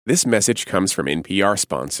This message comes from NPR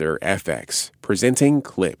sponsor FX, presenting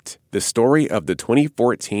Clipped, the story of the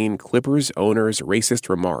 2014 Clippers owner's racist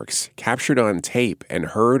remarks captured on tape and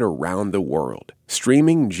heard around the world.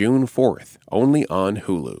 Streaming June 4th, only on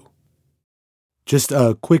Hulu. Just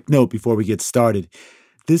a quick note before we get started.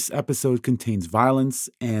 This episode contains violence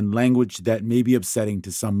and language that may be upsetting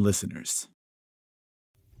to some listeners.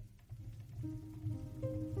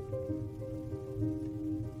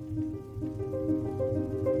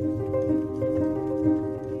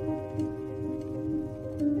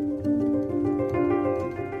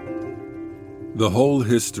 The whole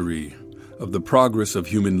history of the progress of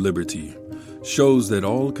human liberty shows that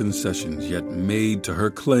all concessions yet made to her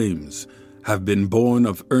claims have been born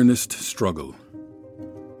of earnest struggle.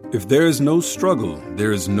 If there is no struggle,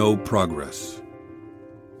 there is no progress.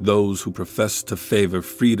 Those who profess to favor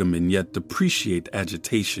freedom and yet depreciate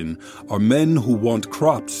agitation are men who want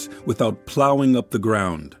crops without plowing up the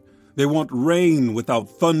ground. They want rain without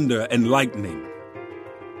thunder and lightning.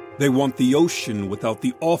 They want the ocean without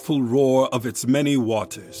the awful roar of its many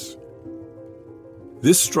waters.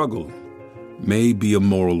 This struggle may be a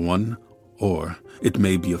moral one, or it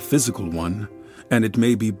may be a physical one, and it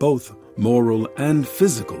may be both moral and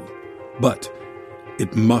physical, but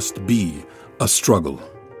it must be a struggle.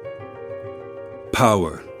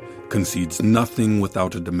 Power concedes nothing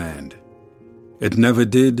without a demand. It never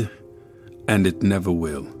did, and it never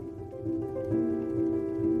will.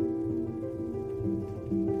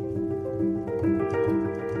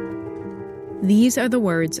 These are the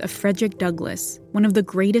words of Frederick Douglass, one of the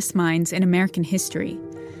greatest minds in American history.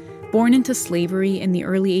 Born into slavery in the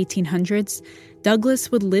early 1800s,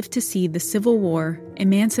 Douglass would live to see the Civil War,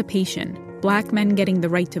 emancipation, Black men getting the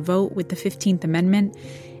right to vote with the 15th Amendment,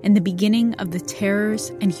 and the beginning of the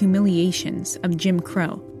terrors and humiliations of Jim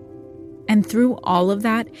Crow. And through all of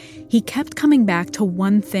that, he kept coming back to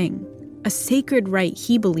one thing, a sacred right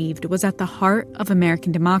he believed was at the heart of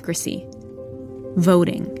American democracy: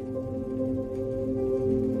 voting.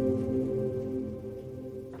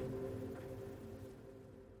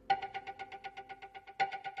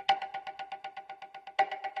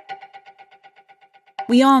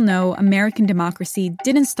 We all know American democracy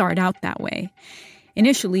didn't start out that way.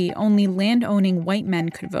 Initially, only land-owning white men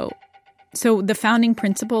could vote. So the founding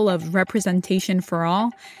principle of representation for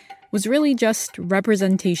all was really just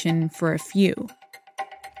representation for a few.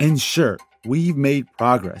 And sure, we've made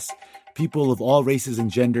progress. People of all races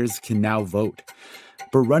and genders can now vote.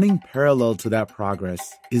 But running parallel to that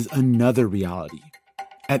progress is another reality.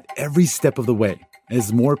 At every step of the way,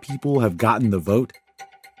 as more people have gotten the vote,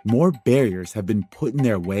 more barriers have been put in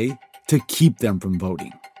their way to keep them from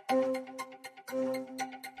voting.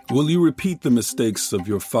 Will you repeat the mistakes of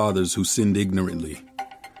your fathers who sinned ignorantly?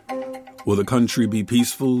 Will the country be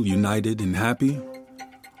peaceful, united, and happy?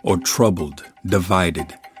 Or troubled,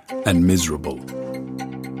 divided, and miserable?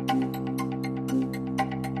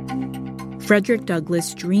 Frederick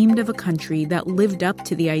Douglass dreamed of a country that lived up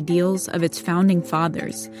to the ideals of its founding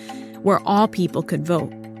fathers, where all people could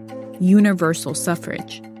vote, universal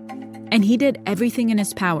suffrage. And he did everything in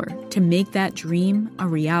his power to make that dream a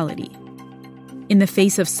reality. In the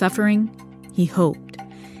face of suffering, he hoped.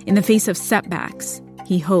 In the face of setbacks,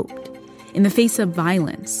 he hoped. In the face of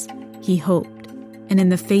violence, he hoped. And in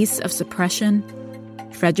the face of suppression,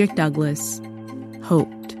 Frederick Douglass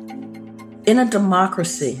hoped. In a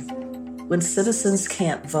democracy, when citizens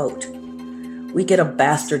can't vote, we get a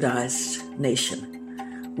bastardized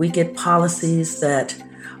nation. We get policies that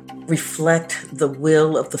reflect the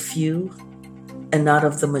will of the few and not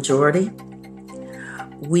of the majority.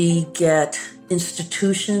 We get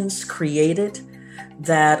institutions created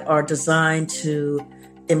that are designed to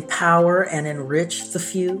empower and enrich the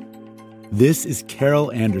few. This is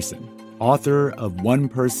Carol Anderson, author of One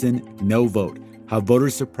Person, No Vote: How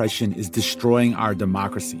Voter Suppression is Destroying Our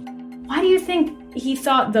Democracy. Why do you think he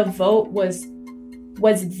thought the vote was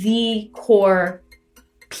the core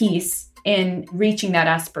piece in reaching that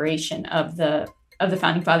aspiration of the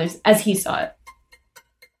Founding Fathers as he saw it?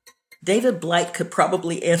 David Blight could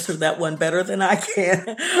probably answer that one better than I can.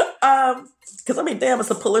 Because, damn,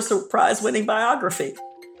 it's a Pulitzer Prize-winning biography.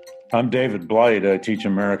 I'm David Blight. I teach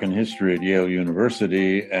American history at Yale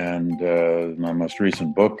University, and my most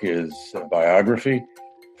recent book is a biography,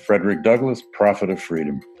 Frederick Douglass, Prophet of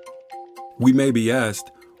Freedom. We may be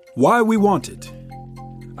asked why we want it.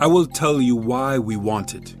 I will tell you why we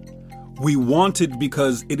want it. We want it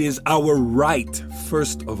because it is our right,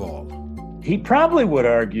 first of all. He probably would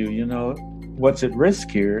argue, what's at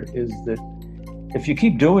risk here is that if you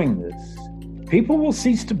keep doing this, people will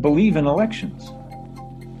cease to believe in elections.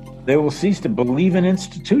 They will cease to believe in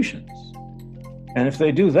institutions. And if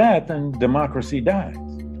they do that, then democracy dies.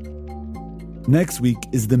 Next week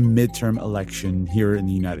is the midterm election here in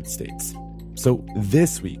the United States. So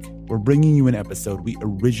this week, we're bringing you an episode we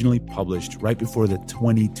originally published right before the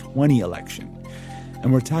 2020 election.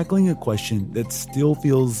 And we're tackling a question that still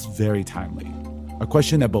feels very timely. A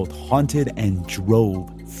question that both haunted and drove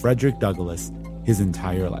Frederick Douglass his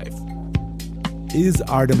entire life. Is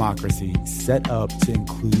our democracy set up to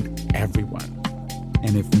include everyone?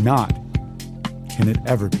 And if not, can it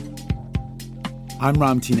ever be? I'm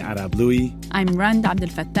Ramtin Arablouei. I'm Rand Abdel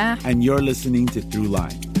Fattah. And you're listening to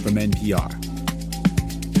Throughline from NPR.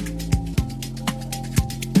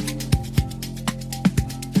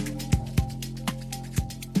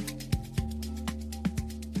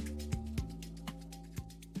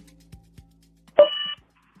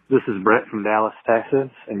 This is Brett from Dallas, Texas,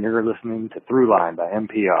 and you're listening to Throughline by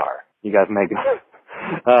NPR. You guys make it,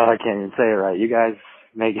 I can't even say it right. You guys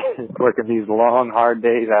make working these long, hard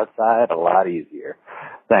days outside a lot easier.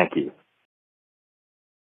 Thank you.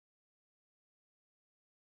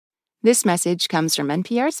 This message comes from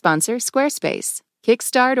NPR sponsor Squarespace.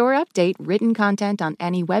 Kickstart or update written content on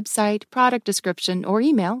any website, product description, or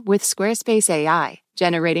email with Squarespace AI,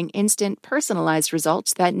 generating instant, personalized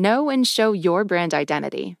results that know and show your brand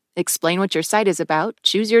identity. Explain what your site is about,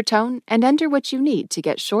 choose your tone, and enter what you need to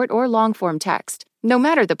get short or long-form text. No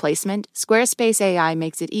matter the placement, Squarespace AI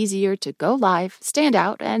makes it easier to go live, stand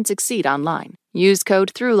out, and succeed online. Use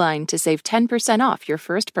code THROUGHLINE to save 10% off your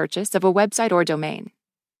first purchase of a website or domain.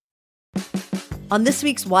 On this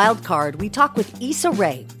week's Wild Card, we talk with Issa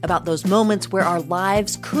Rae about those moments where our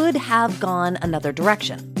lives could have gone another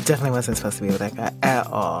direction. Definitely wasn't supposed to be with that guy at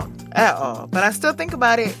all. But I still think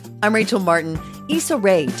about it. I'm Rachel Martin. Issa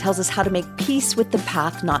Rae tells us how to make peace with the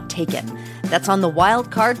path not taken. That's on the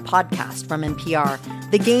Wild Card podcast from NPR,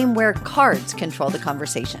 the game where cards control the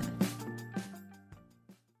conversation.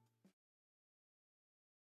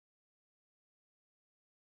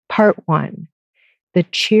 Part 1. The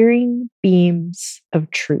Cheering Beams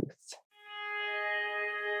of Truth.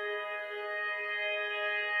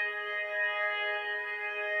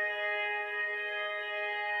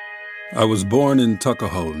 I was born in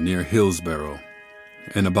Tuckahoe near Hillsborough,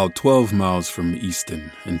 and about 12 miles from Easton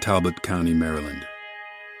in Talbot County, Maryland.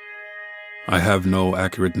 I have no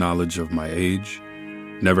accurate knowledge of my age,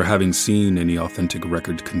 never having seen any authentic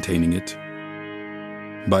record containing it.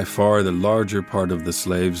 By far the larger part of the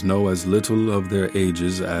slaves know as little of their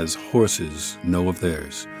ages as horses know of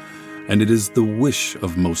theirs, and it is the wish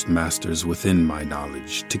of most masters within my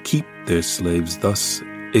knowledge to keep their slaves thus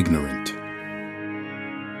ignorant.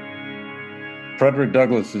 Frederick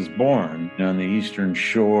Douglass is born on the eastern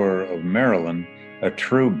shore of Maryland, a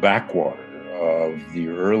true backwater of the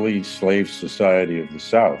early slave society of the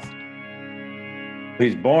South.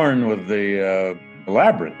 He's born with the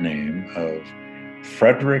elaborate name of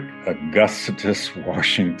Frederick Augustus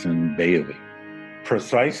Washington Bailey.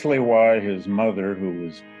 Precisely why his mother, who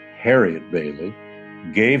was Harriet Bailey,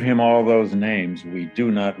 gave him all those names, we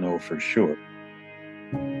do not know for sure.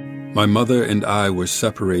 My mother and I were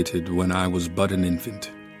separated when I was but an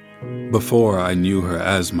infant, before I knew her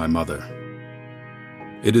as my mother.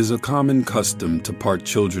 It is a common custom to part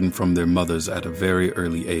children from their mothers at a very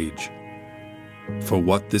early age. For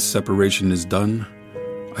what this separation is done,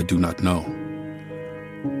 I do not know,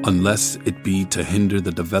 unless it be to hinder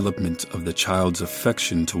the development of the child's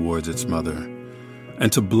affection towards its mother,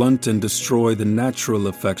 and to blunt and destroy the natural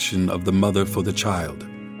affection of the mother for the child.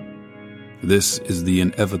 This is the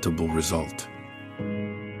inevitable result.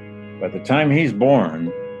 By the time he's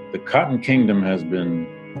born, the Cotton Kingdom has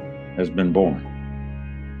been born.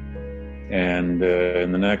 And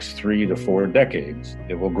in the next 3 to 4 decades,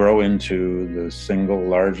 it will grow into the single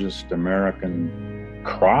largest American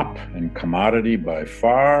crop and commodity by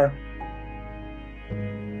far.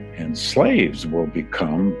 And slaves will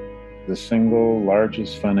become the single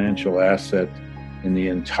largest financial asset in the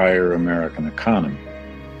entire American economy.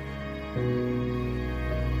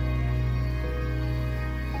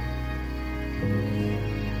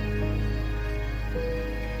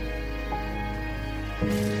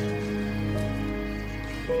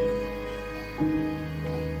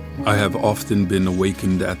 I have often been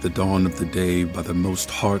awakened at the dawn of the day by the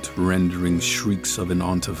most heart-rending shrieks of an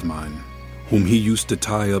aunt of mine, whom he used to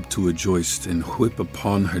tie up to a joist and whip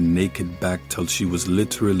upon her naked back till she was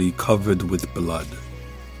literally covered with blood.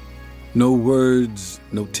 No words,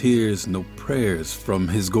 no tears, no prayers from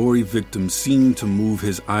his gory victim seemed to move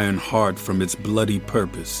his iron heart from its bloody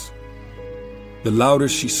purpose. The louder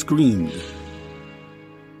she screamed,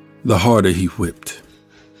 the harder he whipped.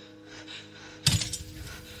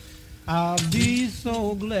 I'll be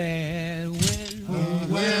so glad when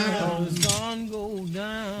the sun goes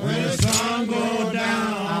down. When the sun goes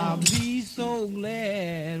down. I'll be so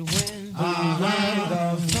glad when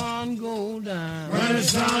the sun goes down. When the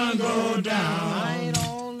sun goes down.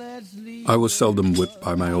 I was seldom whipped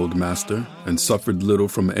by my old master and suffered little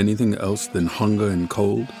from anything else than hunger and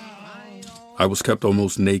cold. I was kept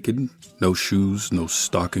almost naked, no shoes, no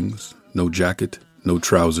stockings, no jacket, no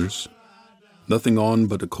trousers. Nothing on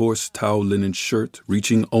but a coarse towel linen shirt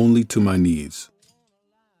reaching only to my knees.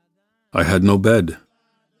 I had no bed.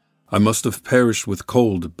 I must have perished with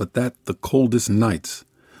cold, but that the coldest nights,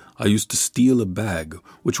 I used to steal a bag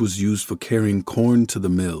which was used for carrying corn to the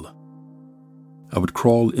mill. I would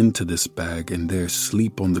crawl into this bag and there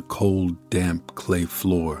sleep on the cold, damp clay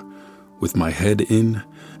floor, with my head in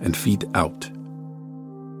and feet out.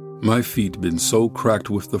 My feet been so cracked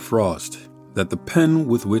with the frost that the pen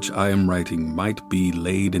with which I am writing might be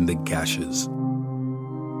laid in the gashes.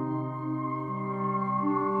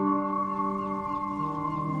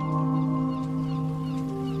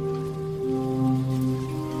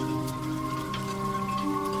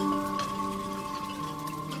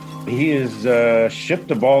 He is shipped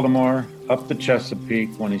to Baltimore, up the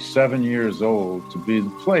Chesapeake, when he's 7 years old, to be the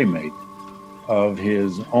playmate of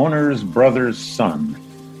his owner's brother's son.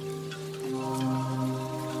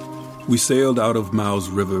 We sailed out of Miles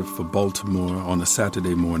River for Baltimore on a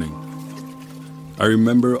Saturday morning. I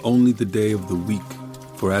remember only the day of the week,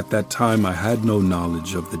 for at that time I had no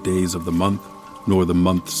knowledge of the days of the month, nor the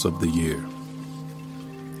months of the year.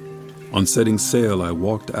 On setting sail, I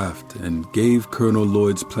walked aft and gave Colonel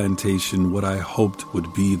Lloyd's plantation what I hoped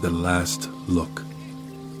would be the last look.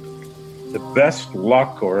 The best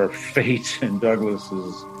luck or fate in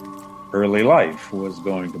Douglas's early life was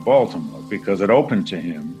going to Baltimore because it opened to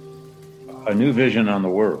him a new vision on the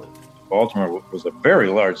world. Baltimore was a very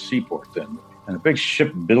large seaport then and a big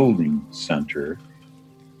shipbuilding center.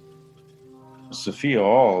 Sophia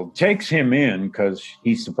Auld takes him in because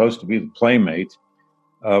he's supposed to be the playmate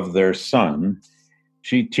of their son.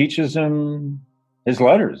 She teaches him his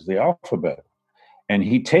letters, the alphabet, and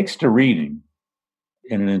he takes to reading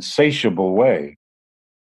in an insatiable way.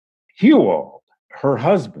 Hugh Auld, her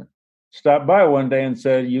husband, stopped by one day and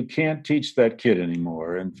said, "You can't teach that kid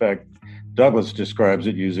anymore." In fact, Douglas describes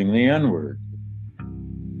it using the N-word.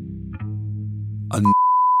 A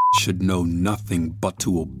should know nothing but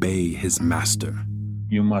to obey his master.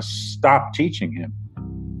 You must stop teaching him.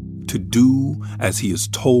 To do as he is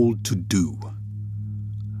told to do.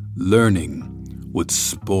 Learning would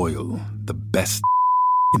spoil the best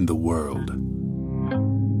in the world.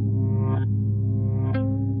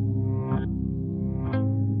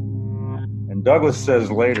 And Douglas says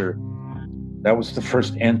later, that was the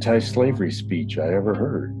first anti-slavery speech I ever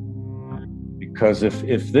heard. Because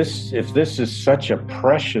if this is such a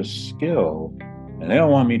precious skill, and they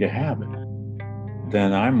don't want me to have it,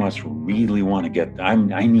 then I must really want to get, I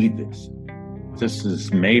need this. This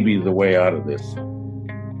is maybe the way out of this.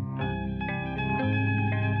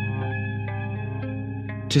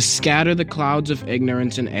 To scatter the clouds of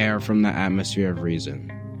ignorance and air from the atmosphere of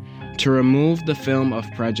reason. To remove the film of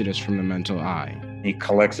prejudice from the mental eye. He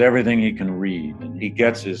collects everything he can read, and he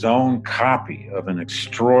gets his own copy of an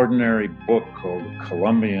extraordinary book called The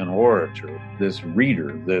Columbian Orator, this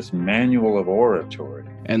reader, this manual of oratory.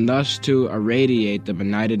 And thus to irradiate the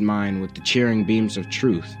benighted mind with the cheering beams of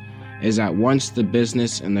truth is at once the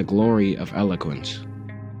business and the glory of eloquence.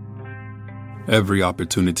 Every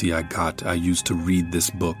opportunity I got, I used to read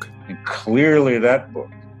this book. And clearly that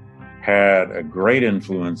book had a great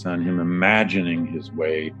influence on him imagining his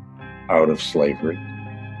way out of slavery.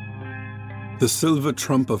 The silver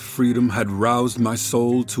trump of freedom had roused my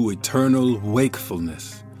soul to eternal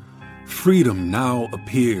wakefulness. Freedom now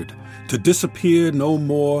appeared, to disappear no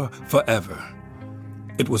more forever.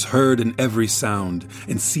 It was heard in every sound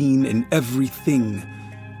and seen in everything.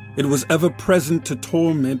 It was ever present to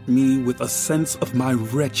torment me with a sense of my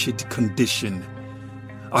wretched condition.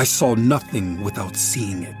 I saw nothing without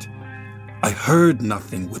seeing it. I heard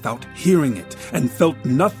nothing without hearing it, and felt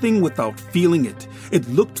nothing without feeling it. It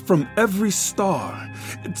looked from every star.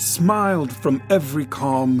 It smiled from every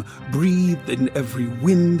calm, breathed in every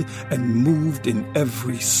wind, and moved in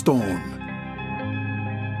every storm.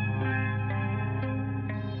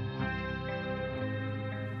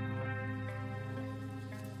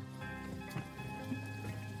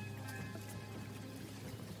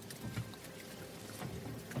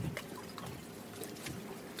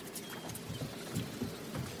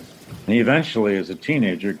 And he eventually, as a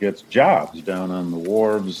teenager, gets jobs down on the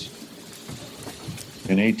wharves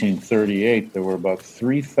In 1838, there were about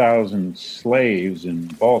 3,000 slaves in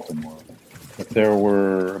Baltimore, but there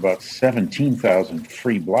were about 17,000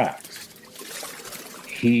 free blacks.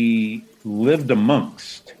 He lived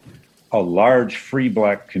amongst a large free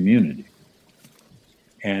black community,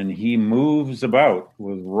 and he moves about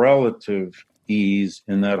with relative ease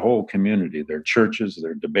in that whole community, their churches,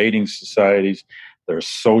 their debating societies, their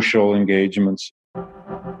social engagements.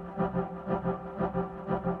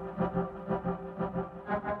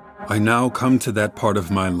 I now come to that part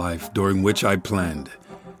of my life during which I planned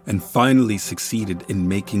and finally succeeded in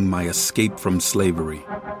making my escape from slavery.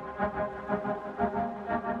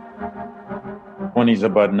 When he's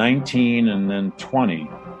about 19 and then 20,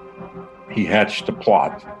 he hatched a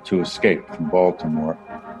plot to escape from Baltimore.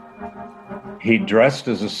 He dressed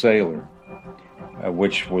as a sailor,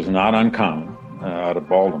 which was not uncommon out of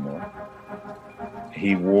Baltimore.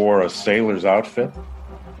 He wore a sailor's outfit.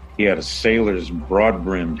 He had a sailor's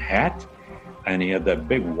broad-brimmed hat, and he had that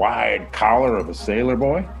big wide collar of a sailor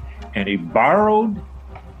boy. And he borrowed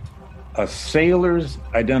a sailor's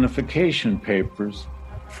identification papers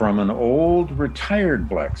from an old retired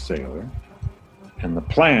black sailor. And the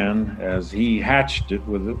plan, as he hatched it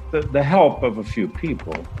with the help of a few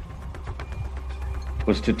people,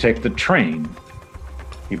 was to take the train.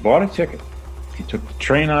 He bought a ticket. He took the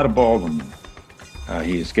train out of Baltimore.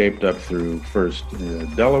 He escaped up through first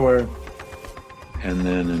Delaware, and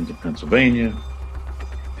then into Pennsylvania,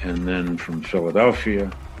 and then from Philadelphia,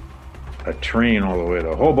 a train all the way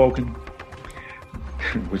to Hoboken,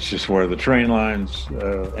 which is where the train lines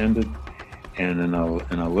ended. And in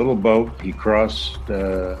a little boat, he crossed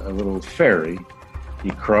a little ferry.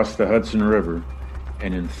 He crossed the Hudson River,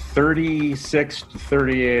 and in 36 to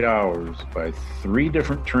 38 hours, by 3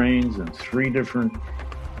 different trains and 3 different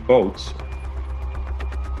boats,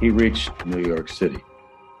 he reached New York City.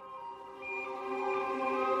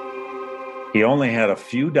 He only had a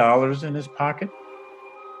few dollars in his pocket,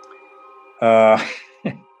 and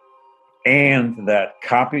that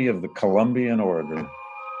copy of the Columbian Order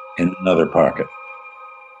in another pocket.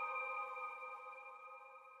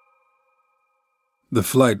 The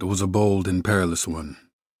flight was a bold and perilous one.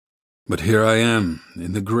 But here I am,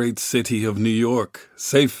 in the great city of New York,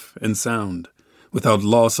 safe and sound, without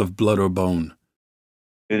loss of blood or bone.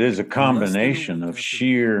 It is a combination of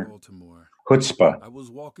sheer chutzpah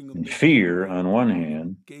and fear on one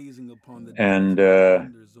hand, and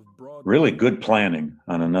really good planning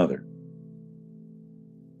on another.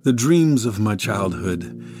 The dreams of my childhood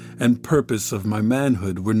and purpose of my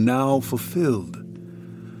manhood were now fulfilled.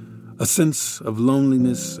 A sense of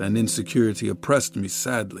loneliness and insecurity oppressed me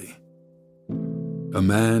sadly. A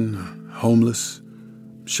man, homeless,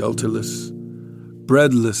 shelterless,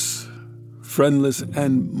 breadless, friendless,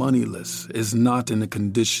 and moneyless, is not in a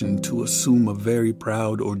condition to assume a very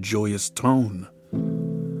proud or joyous tone.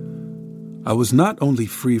 I was not only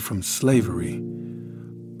free from slavery,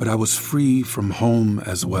 but I was free from home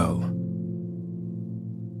as well.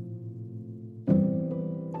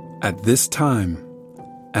 At this time,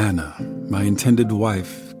 Anna, my intended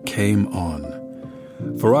wife, came on,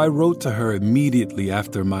 for I wrote to her immediately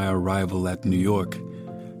after my arrival at New York,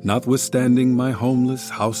 notwithstanding my homeless,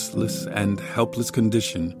 houseless, and helpless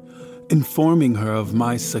condition, informing her of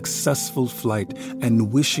my successful flight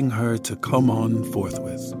and wishing her to come on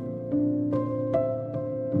forthwith.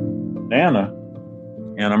 Anna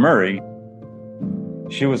Murray,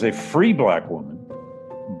 she was a free black woman,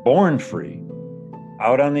 born free,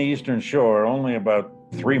 out on the Eastern Shore, only about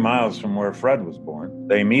 3 miles from where Fred was born.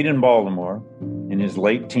 They meet in Baltimore in his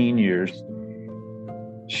late teen years.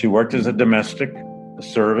 She worked as a domestic, a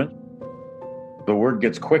servant. The word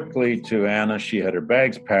gets quickly to Anna. She had her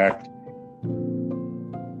bags packed,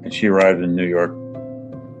 and she arrived in New York.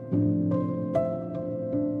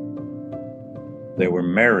 They were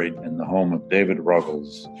married in the home of David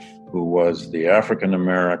Ruggles, who was the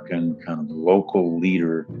African-American kind of local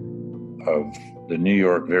leader of the New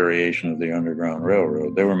York variation of the Underground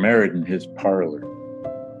Railroad. They were married in his parlor.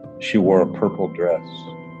 She wore a purple dress.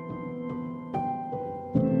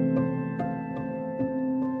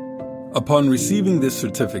 Upon receiving this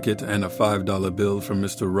certificate and a $5 bill from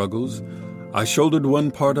Mr. Ruggles, I shouldered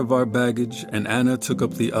one part of our baggage and Anna took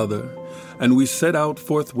up the other, and we set out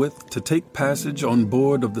forthwith to take passage on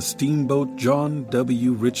board of the steamboat John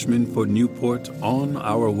W. Richmond for Newport on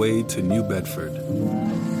our way to New Bedford.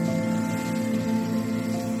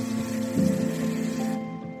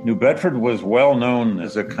 New Bedford was well known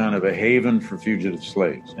as a kind of a haven for fugitive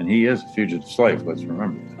slaves, and he is a fugitive slave, let's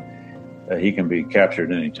remember that. He can be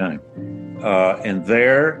captured any time. And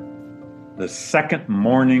there, The second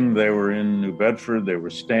morning they were in New Bedford, they were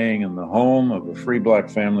staying in the home of a free black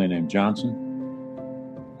family named Johnson.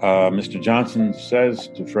 Mr. Johnson says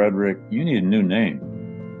to Frederick, "You need a new name.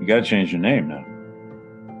 You got to change your name now."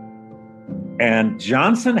 And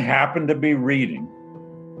Johnson happened to be reading,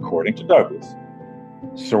 according to Douglas,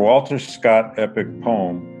 Sir Walter Scott epic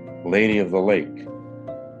poem, Lady of the Lake.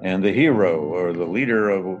 And the hero, or the leader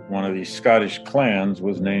of one of these Scottish clans,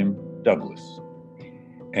 was named Douglas.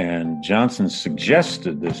 And Johnson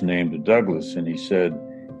suggested this name to Douglas, and he said,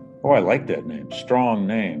 "Oh, I like that name, strong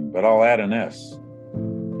name, but I'll add an S."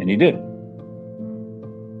 And he did.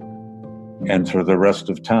 And for the rest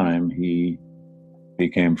of time, he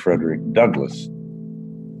became Frederick Douglass.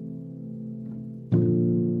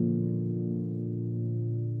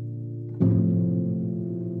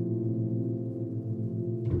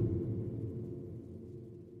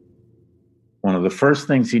 One of the first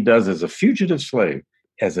things he does as a fugitive slave,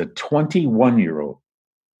 as a 21-year-old,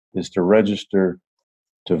 is to register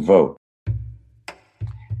to vote.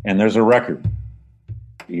 And there's a record.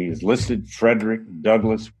 He is listed Frederick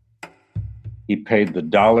Douglass. He paid the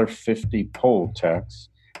 $1.50 poll tax.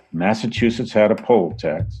 Massachusetts had a poll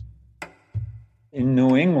tax. In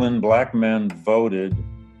New England, black men voted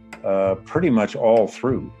pretty much all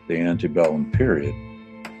through the antebellum period.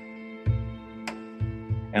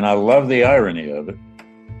 And I love the irony of it.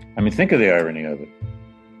 I mean, think of the irony of it.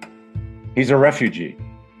 He's a refugee.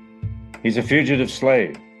 He's a fugitive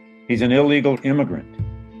slave. He's an illegal immigrant.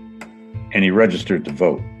 And he registered to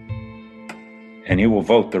vote. And he will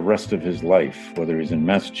vote the rest of his life, whether he's in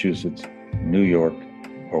Massachusetts, New York,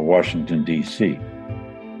 or Washington, D.C.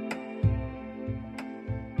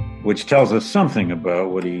 Which tells us something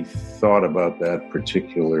about what he thought about that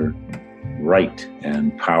particular right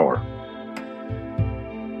and power.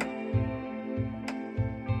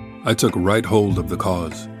 I took right hold of the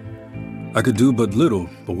cause. I could do but little,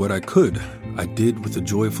 but what I could, I did with a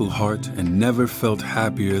joyful heart and never felt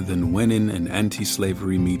happier than when in an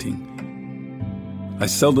anti-slavery meeting. I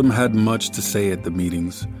seldom had much to say at the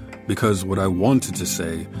meetings, because what I wanted to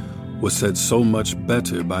say was said so much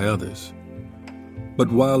better by others. But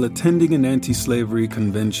while attending an anti-slavery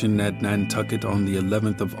convention at Nantucket on the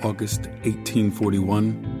 11th of August,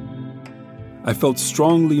 1841, I felt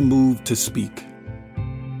strongly moved to speak.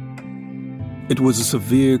 It was a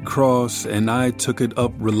severe cross, and I took it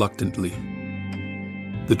up reluctantly.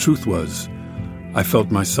 The truth was, I felt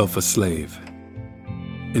myself a slave,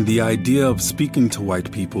 and the idea of speaking to white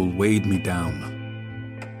people weighed me down.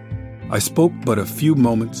 I spoke but a few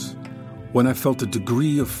moments when I felt a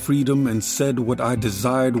degree of freedom and said what I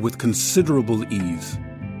desired with considerable ease.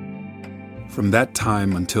 From that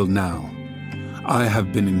time until now, I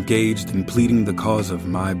have been engaged in pleading the cause of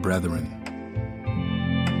my brethren.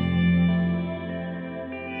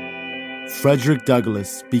 Frederick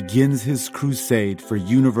Douglass begins his crusade for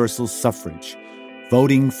universal suffrage,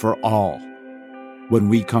 voting for all, when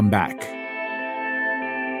we come back.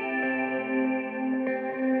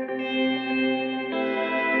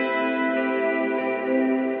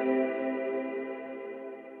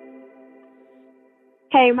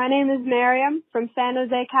 Hey, my name is Miriam from San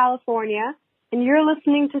Jose, California, and you're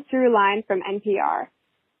listening to Throughline from NPR.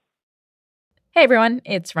 Hey everyone,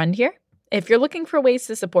 it's Rund here. If you're looking for ways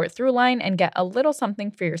to support Throughline and get a little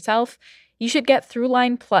something for yourself, you should get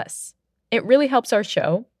Throughline Plus. It really helps our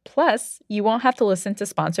show. Plus, you won't have to listen to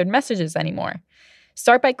sponsored messages anymore.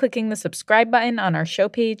 Start by clicking the subscribe button on our show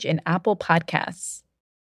page in Apple Podcasts.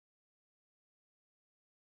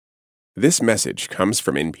 This message comes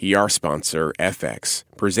from NPR sponsor FX,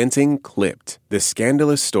 presenting Clipped, the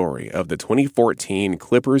scandalous story of the 2014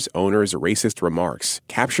 Clippers owner's racist remarks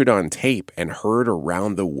captured on tape and heard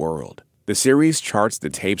around the world. The series charts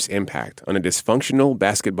the tape's impact on a dysfunctional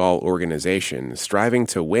basketball organization striving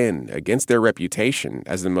to win against their reputation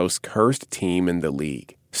as the most cursed team in the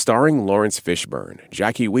league. Starring Lawrence Fishburne,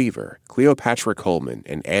 Jackie Weaver, Cleopatra Coleman,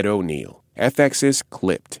 and Ed O'Neill. FX's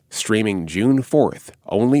Clipped, streaming June 4th,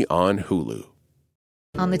 only on Hulu.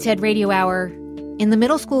 On the TED Radio Hour, in the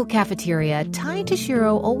middle school cafeteria, Ty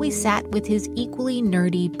Tashiro always sat with his equally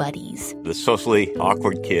nerdy buddies. The socially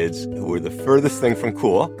awkward kids who were the furthest thing from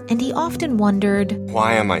cool. And he often wondered,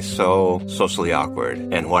 why am I so socially awkward,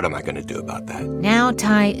 and what am I going to do about that? Now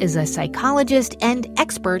Ty is a psychologist and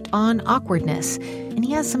expert on awkwardness, and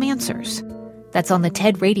he has some answers. That's on the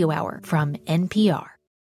TED Radio Hour from NPR.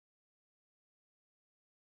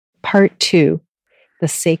 Part 2, The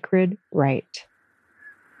Sacred Right.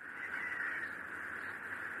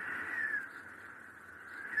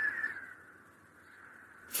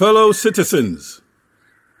 Fellow citizens,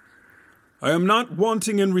 I am not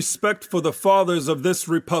wanting in respect for the fathers of this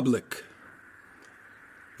republic,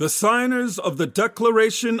 The signers of the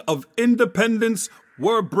Declaration of Independence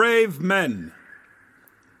were brave men.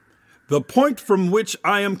 The point from which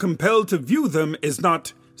I am compelled to view them is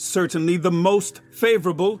not certainly the most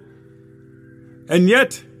favorable, and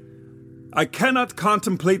yet I cannot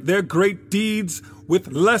contemplate their great deeds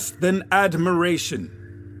with less than admiration.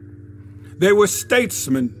 They were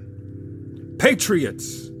statesmen,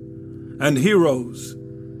 patriots, and heroes.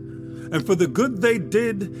 And for the good they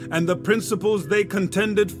did and the principles they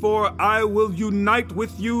contended for, I will unite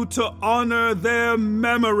with you to honor their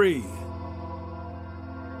memory.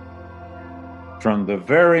 From the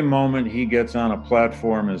very moment he gets on a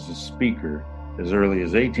platform as a speaker, as early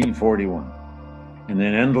as 1841, and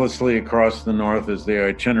then endlessly across the North as the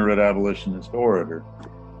itinerant abolitionist orator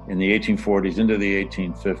in the 1840s into the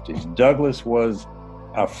 1850s, Douglass was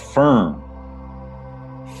a firm,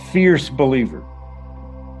 fierce believer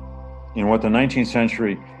in what the 19th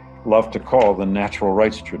century loved to call the natural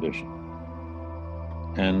rights tradition.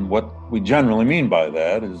 And what we generally mean by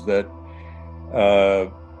that is that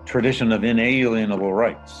tradition of inalienable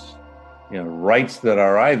rights, rights that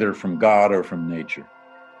are either from God or from nature.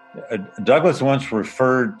 Douglass once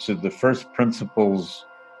referred to the first principles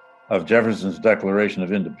of Jefferson's Declaration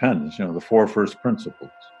of Independence, the four first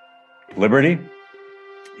principles: liberty,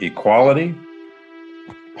 equality,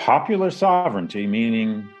 popular sovereignty,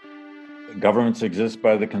 meaning governments exist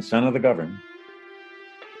by the consent of the governed,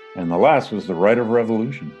 and the last was the right of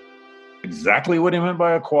revolution. Exactly what he meant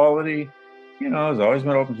by equality, has always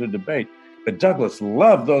been open to debate. But Douglass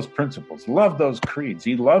loved those principles, loved those creeds.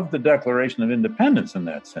 He loved the Declaration of Independence in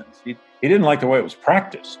that sense. He didn't like the way it was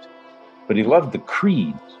practiced, but he loved the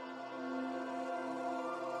creeds.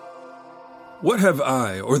 What have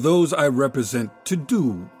I, or those I represent, to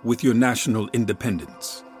do with your national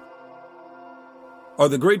independence? Are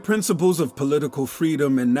the great principles of political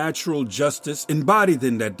freedom and natural justice embodied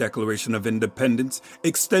in that Declaration of Independence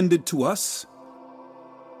extended to us?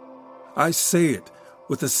 I say it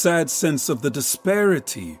with a sad sense of the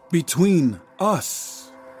disparity between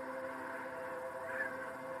us.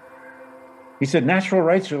 He said natural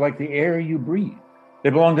rights are like the air you breathe. They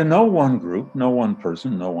belong to no one group, no one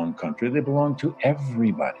person, no one country. They belong to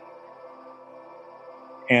everybody.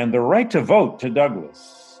 And the right to vote to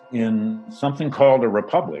Douglass in something called a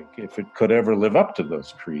republic, if it could ever live up to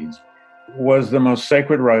those creeds, was the most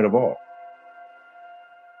sacred right of all.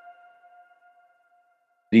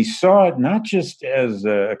 He saw it not just as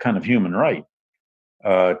a kind of human right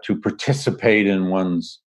to participate in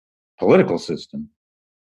one's political system,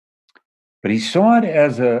 but he saw it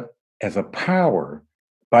as a power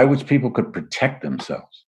by which people could protect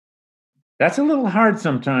themselves. That's a little hard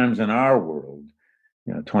sometimes in our world,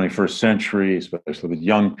 21st century, especially with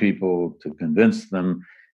young people, to convince them,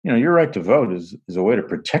 your right to vote is a way to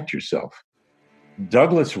protect yourself.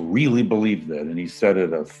 Douglass really believed that, and he said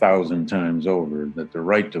it 1,000 times over, that the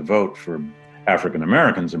right to vote for African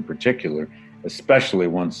Americans in particular, especially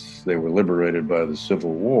once they were liberated by the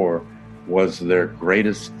Civil War, was their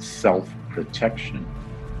greatest self-protection.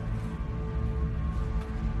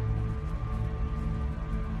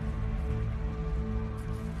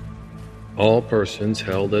 All persons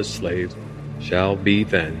held as slaves shall be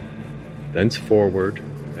then, thenceforward,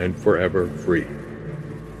 and forever free.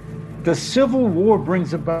 The Civil War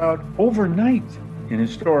brings about overnight in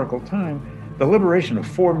historical time the liberation of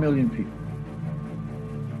 4 million people.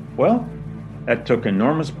 Well, that took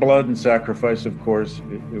enormous blood and sacrifice, of course.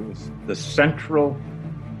 It was the central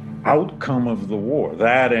outcome of the war,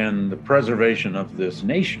 that and the preservation of this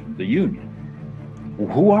nation, the Union.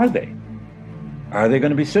 Who are they? Are they going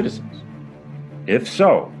to be citizens? If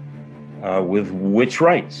so, with which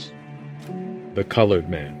rights? The colored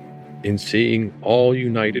man, in seeing all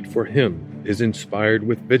united for him, is inspired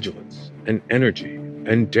with vigilance and energy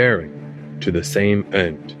and daring to the same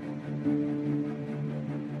end.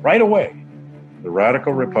 Right away, the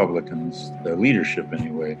radical Republicans, the leadership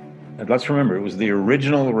anyway, and let's remember, it was the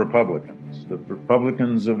original Republicans, the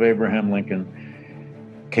Republicans of Abraham Lincoln,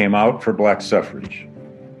 came out for black suffrage.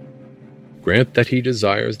 Grant that he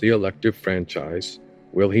desires the elective franchise,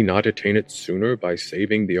 will he not attain it sooner by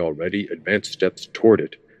saving the already advanced steps toward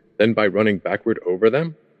it than by running backward over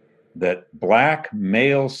them? That black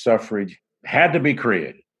male suffrage had to be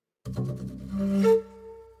created.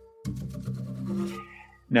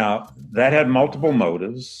 Now, that had multiple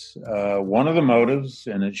motives. One of the motives,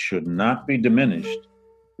 and it should not be diminished,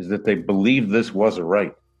 is that they believed this was a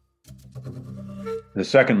right. The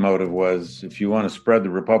second motive was, if you want to spread the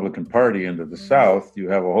Republican Party into the South, you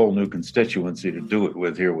have a whole new constituency to do it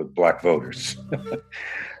with here with black voters.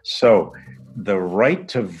 So the right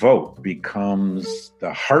to vote becomes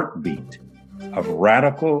the heartbeat of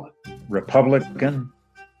radical Republican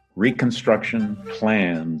Reconstruction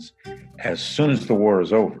plans as soon as the war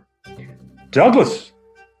is over. Douglas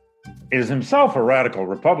is himself a radical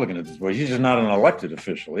Republican at this point. He's just not an elected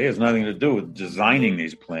official. He has nothing to do with designing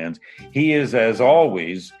these plans. He is, as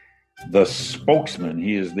always, the spokesman.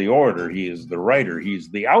 He is the orator. He is the writer. He's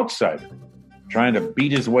the outsider trying to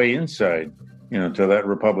beat his way inside, to that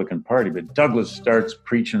Republican Party. But Douglas starts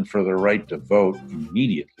preaching for the right to vote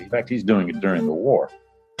immediately. In fact, he's doing it during the war.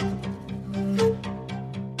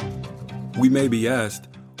 We may be asked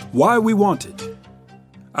why we want it.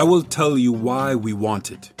 I will tell you why we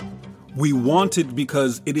want it. We want it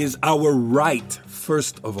because it is our right,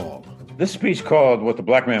 first of all. This speech called What the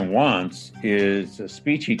Black Man Wants is a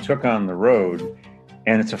speech he took on the road,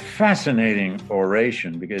 and it's a fascinating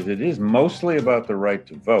oration because it is mostly about the right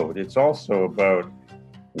to vote. It's also about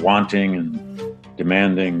wanting and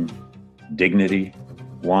demanding dignity,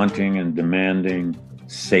 wanting and demanding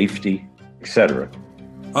safety, etc.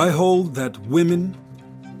 I hold that women,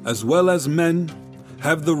 as well as men,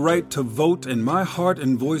 have the right to vote, and my heart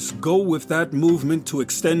and voice go with that movement to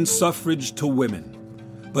extend suffrage to women.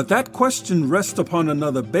 But that question rests upon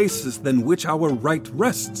another basis than which our right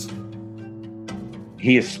rests.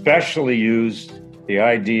 He especially used the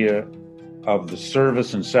idea of the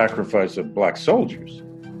service and sacrifice of black soldiers.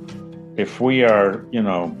 If we are,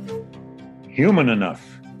 human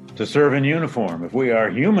enough to serve in uniform, if we are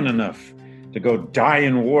human enough to go die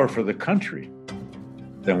in war for the country,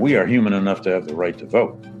 then we are human enough to have the right to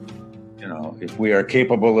vote. If we are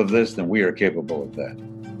capable of this, then we are capable of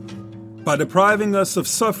that. By depriving us of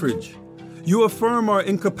suffrage, you affirm our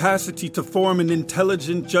incapacity to form an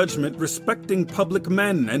intelligent judgment respecting public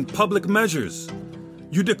men and public measures.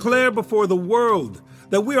 You declare before the world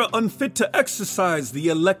that we are unfit to exercise the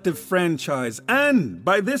elective franchise and,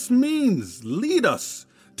 by this means, lead us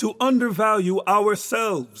to undervalue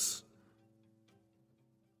ourselves.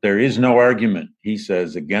 There is no argument, he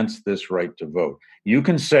says, against this right to vote. You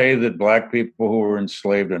can say that black people who were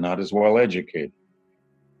enslaved are not as well educated,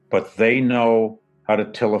 but they know how to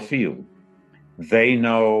till a field. They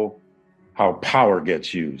know how power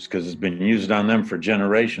gets used because it's been used on them for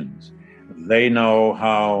generations. They know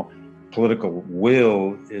how political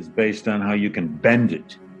will is based on how you can bend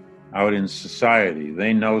it out in society.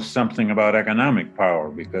 They know something about economic power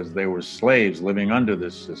because they were slaves living under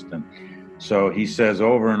this system. So he says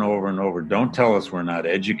over and over and over, don't tell us we're not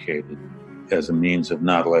educated as a means of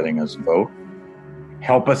not letting us vote.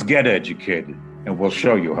 Help us get educated, and we'll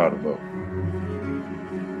show you how to vote.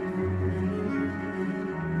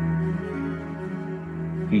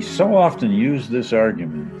 He so often used this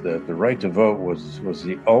argument that the right to vote was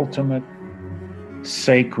the ultimate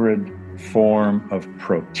sacred form of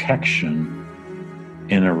protection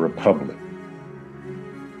in a republic.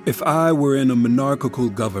 If I were in a monarchical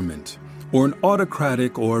government, or an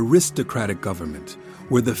autocratic or aristocratic government,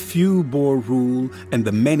 where the few bore rule and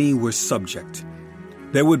the many were subject,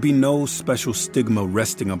 there would be no special stigma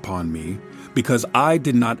resting upon me because I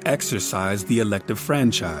did not exercise the elective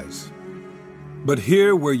franchise. But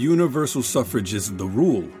here, where universal suffrage is the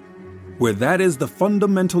rule, where that is the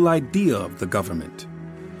fundamental idea of the government,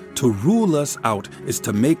 to rule us out is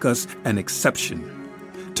to make us an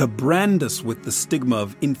exception, to brand us with the stigma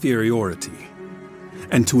of inferiority,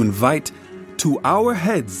 and to invite to our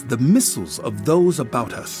heads the missiles of those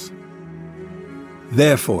about us.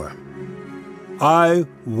 Therefore, I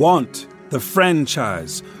want the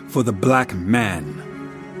franchise for the black man.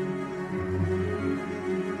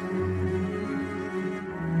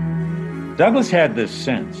 Douglas had this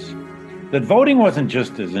sense that voting wasn't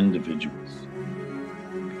just as individuals.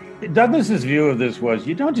 Douglas's view of this was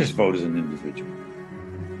you don't just vote as an individual.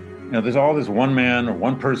 There's all this one man or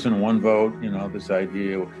one person, one vote, this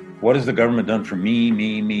idea, what has the government done for me?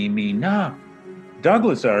 No.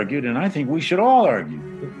 Douglas argued, and I think we should all argue,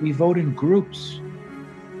 that we vote in groups.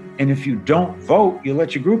 And if you don't vote, you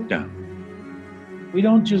let your group down. We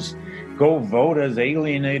don't just go vote as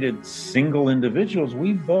alienated single individuals.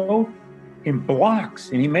 We vote in blocks.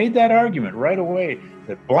 And he made that argument right away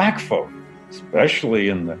that black folk, especially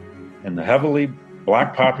in the heavily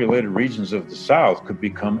black populated regions of the South, could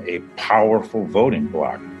become a powerful voting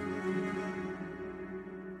bloc.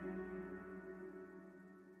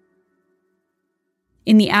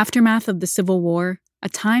 In the aftermath of the Civil War, a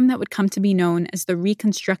time that would come to be known as the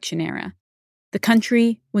Reconstruction era, the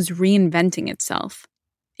country was reinventing itself.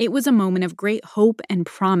 It was a moment of great hope and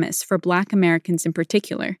promise for Black Americans in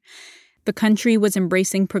particular. The country was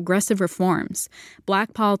embracing progressive reforms.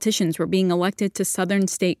 Black politicians were being elected to Southern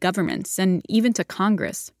state governments and even to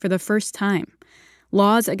Congress for the first time.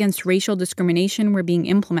 Laws against racial discrimination were being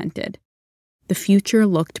implemented. the future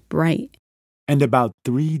looked bright. And about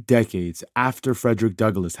 3 decades after Frederick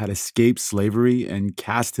Douglass had escaped slavery and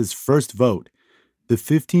cast his first vote, the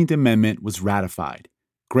 15th Amendment was ratified,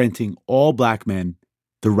 granting all Black men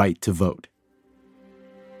the right to vote.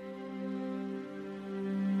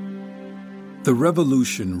 The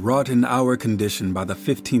revolution wrought in our condition by the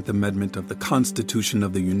 15th Amendment of the Constitution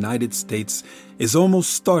of the United States is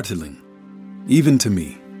almost startling, even to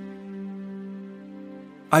me.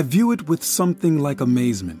 I view it with something like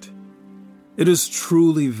amazement. It is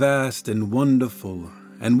truly vast and wonderful,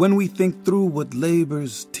 and when we think through what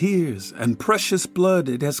labors, tears, and precious blood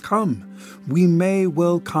it has come, we may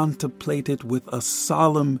well contemplate it with a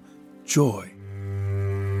solemn joy.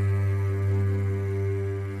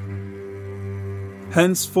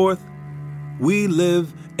 Henceforth, we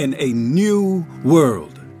live in a new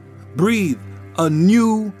world, breathe a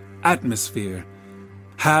new atmosphere,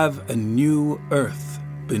 have a new earth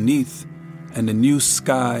beneath and a new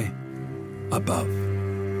sky above.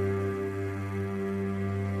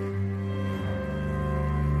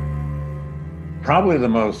 Probably the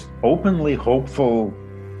most openly hopeful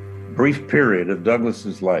brief period of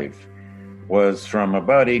Douglass's life was from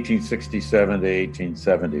about 1867 to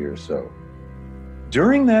 1870 or so.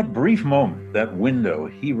 During that brief moment, that window,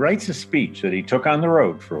 he writes a speech that he took on the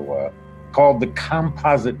road for a while called The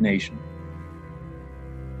Composite Nation.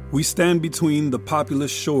 We stand between the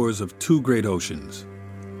populous shores of 2 great oceans.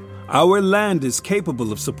 Our land is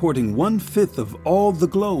capable of supporting 1/5 of all the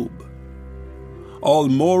globe. All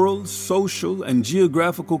moral, social, and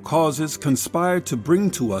geographical causes conspire to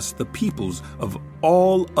bring to us the peoples of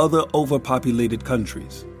all other overpopulated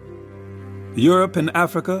countries. Europe and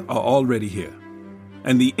Africa are already here,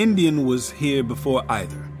 and the Indian was here before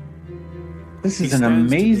either. This is an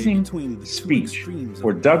amazing speech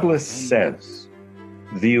where Douglass says,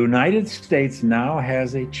 the United States now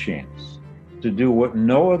has a chance to do what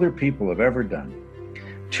no other people have ever done,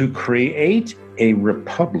 to create a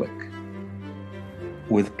republic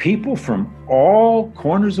with people from all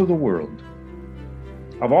corners of the world,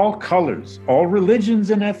 of all colors, all religions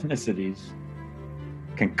and ethnicities,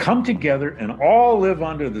 can come together and all live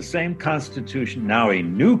under the same constitution, now a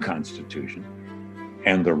new constitution,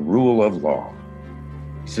 and the rule of law.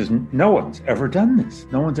 He says, no one's ever done this.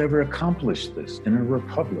 No one's ever accomplished this in a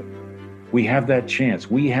republic. We have that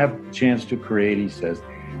chance. We have a chance to create, he says,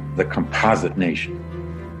 the composite nation.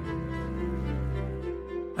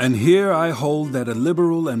 And here I hold that a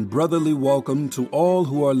liberal and brotherly welcome to all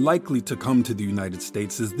who are likely to come to the United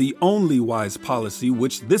States is the only wise policy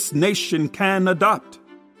which this nation can adopt.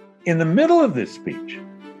 In the middle of this speech,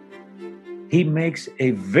 he makes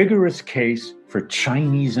a vigorous case for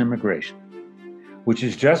Chinese immigration, which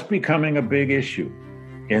is just becoming a big issue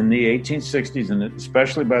in the 1860s and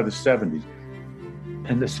especially by the 70s.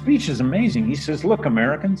 And the speech is amazing. He says, look,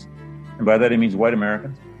 Americans, and by that he means white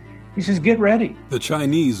Americans, he says, get ready. The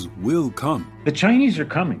Chinese will come. The Chinese are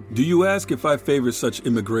coming. Do you ask if I favor such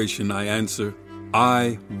immigration? I answer,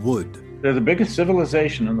 I would. They're the biggest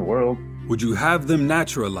civilization in the world. Would you have them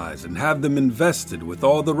naturalized and have them invested with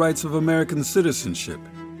all the rights of American citizenship?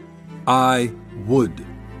 I would.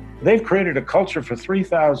 They've created a culture for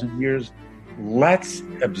 3,000 years. Let's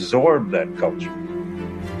absorb that culture.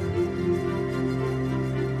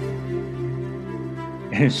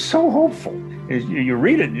 And it's so hopeful. You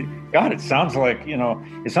read it, God, it sounds like,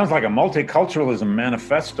 it sounds like a multiculturalism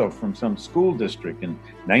manifesto from some school district in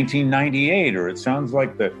 1998, or it sounds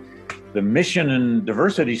like the mission and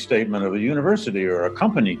diversity statement of a university or a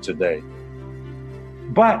company today.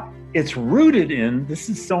 But it's rooted in, this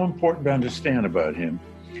is so important to understand about him,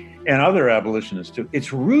 and other abolitionists too,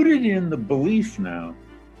 it's rooted in the belief now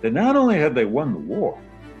that not only had they won the war,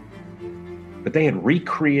 but they had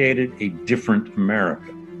recreated a different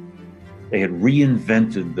America. They had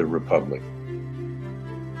reinvented the republic,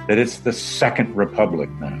 that it's the second republic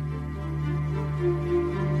now.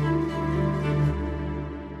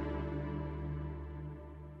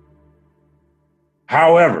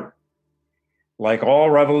 However, like all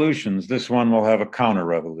revolutions, this one will have a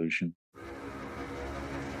counter-revolution.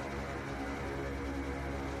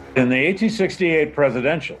 In the 1868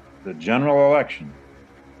 presidential, the general election,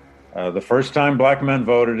 the first time black men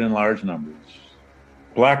voted in large numbers,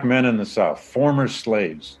 black men in the South, former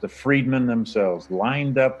slaves, the freedmen themselves,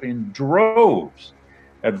 lined up in droves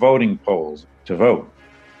at voting polls to vote.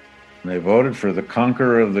 And they voted for the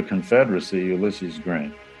conqueror of the Confederacy, Ulysses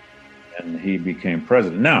Grant, and he became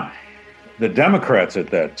president. Now, the Democrats at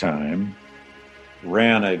that time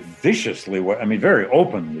ran a viciously, very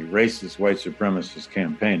openly racist white supremacist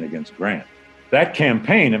campaign against Grant. That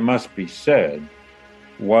campaign, it must be said,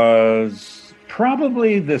 was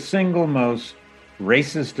probably the single most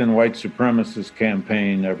racist and white supremacist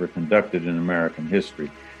campaign ever conducted in American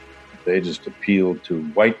history. They just appealed to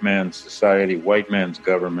white man's society, white man's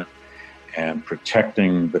government, and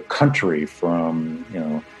protecting the country from,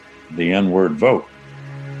 the N-word vote.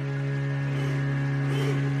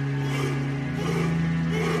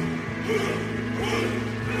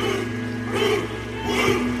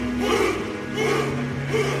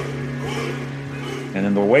 And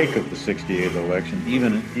in the wake of the 1968 election,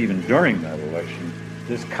 even during that election,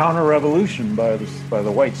 this counter-revolution by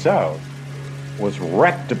the white South was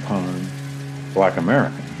wreaked upon Black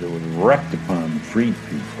Americans. It was wreaked upon freed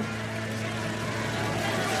people.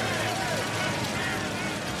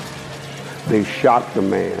 They shot the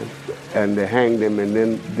man and they hanged him, and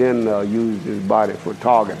then used his body for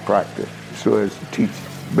target practice, so as to teach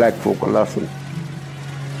black folk a lesson.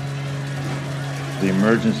 The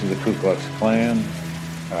emergence of the Ku Klux Klan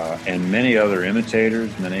and many other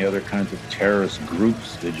imitators, many other kinds of terrorist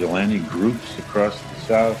groups, vigilante groups across the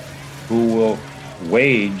South, who will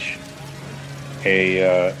wage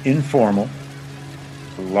a informal,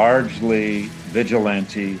 largely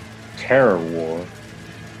vigilante terror war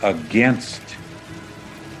against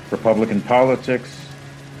Republican politics,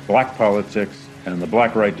 black politics, and the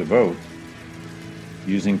black right to vote,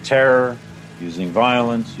 using terror, using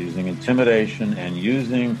violence, using intimidation, and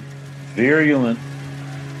using virulent,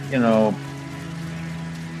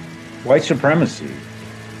 white supremacy.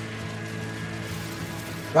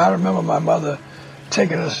 I remember my mother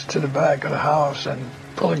taking us to the back of the house and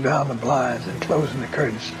pulling down the blinds and closing the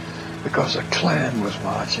curtains because the Klan was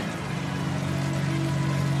marching.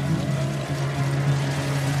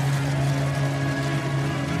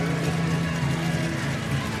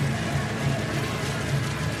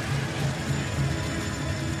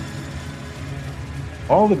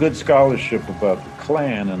 All the good scholarship about the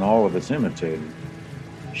Klan and all of its imitators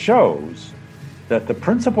shows that the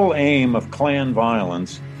principal aim of Klan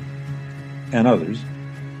violence and others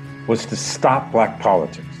was to stop black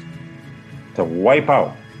politics, to wipe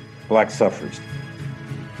out black suffrage.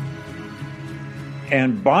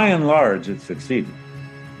 And by and large, it succeeded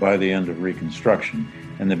by the end of Reconstruction.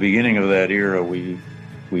 And the beginning of that era we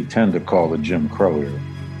tend to call the Jim Crow era.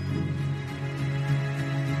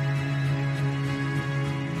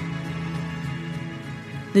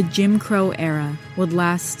 The Jim Crow era would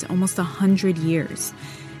last almost 100 years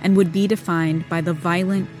and would be defined by the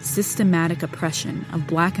violent, systematic oppression of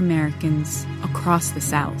Black Americans across the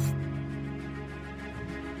South.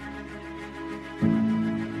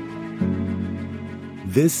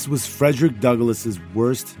 This was Frederick Douglass's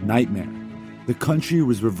worst nightmare. The country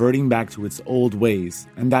was reverting back to its old ways,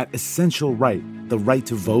 and that essential right, the right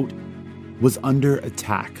to vote, was under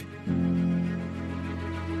attack.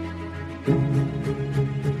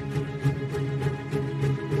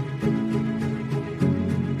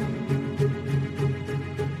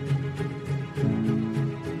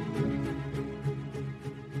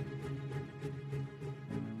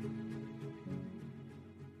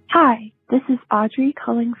 Hi, this is Audrey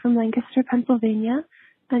calling from Lancaster, Pennsylvania,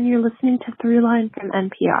 and you're listening to Throughline from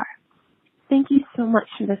NPR. Thank you so much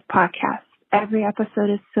for this podcast. Every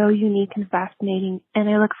episode is so unique and fascinating, and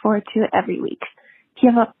I look forward to it every week.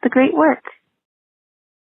 Keep up the great work.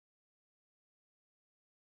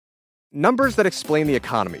 Numbers that explain the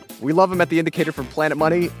economy. We love them at The Indicator from Planet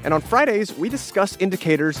Money, and on Fridays, we discuss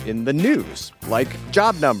indicators in the news, like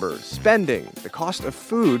job numbers, spending, the cost of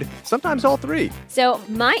food, sometimes all three. So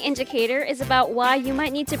my indicator is about why you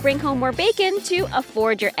might need to bring home more bacon to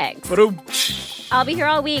afford your eggs. I'll be here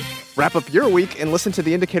all week. Wrap up your week and listen to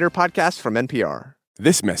The Indicator podcast from NPR.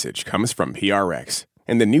 This message comes from PRX.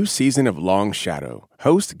 In the new season of Long Shadow,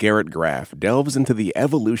 host Garrett Graff delves into the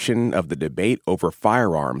evolution of the debate over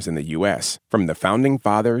firearms in the U.S., from the Founding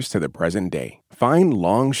Fathers to the present day. Find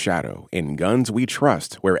Long Shadow in Guns We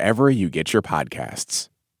Trust wherever you get your podcasts.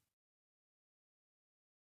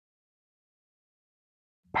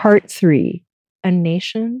 Part 3, A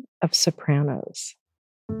Nation of Sopranos.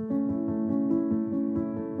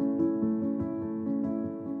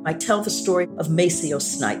 I tell the story of Maceo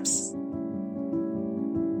Snipes.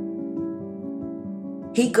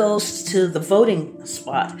 He goes to the voting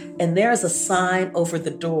spot, and there's a sign over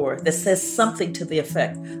the door that says something to the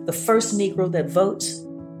effect, the first Negro that votes,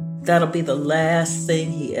 that'll be the last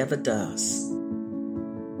thing he ever does.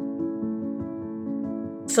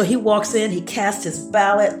 So he walks in, he casts his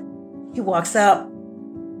ballot, he walks out,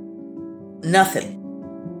 nothing.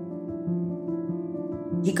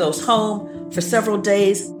 He goes home for several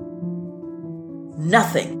days,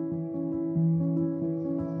 nothing.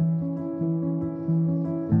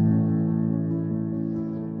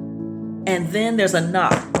 And then there's a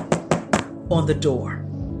knock on the door.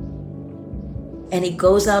 And he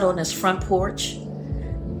goes out on his front porch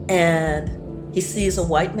and he sees a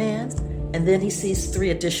white man, and then he sees 3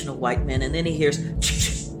 additional white men, and then he hears,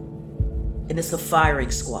 and it's a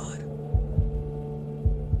firing squad.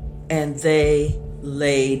 And they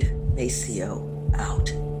laid Maceo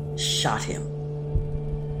out, shot him.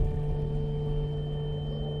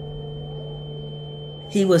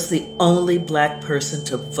 He was the only Black person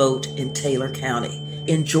to vote in Taylor County,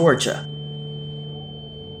 in Georgia.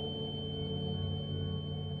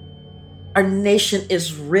 Our nation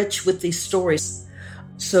is rich with these stories.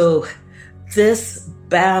 So this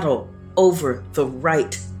battle over the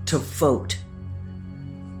right to vote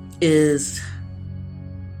is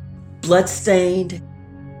bloodstained,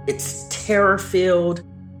 it's terror-filled.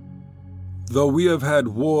 Though we have had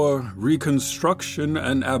war, reconstruction,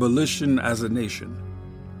 and abolition as a nation,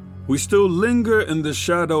 we still linger in the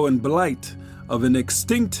shadow and blight of an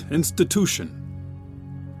extinct institution.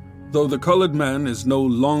 Though the colored man is no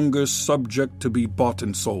longer subject to be bought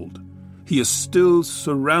and sold, he is still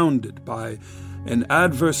surrounded by an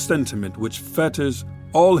adverse sentiment which fetters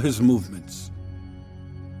all his movements.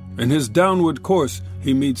 In his downward course,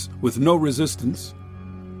 he meets with no resistance,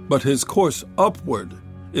 but his course upward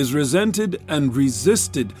is resented and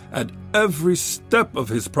resisted at every step of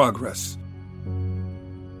his progress.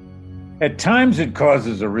 At times it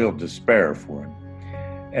causes a real despair for him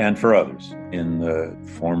and for others in the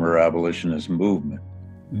former abolitionist movement.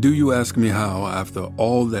 Do you ask me how, after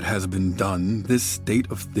all that has been done, this state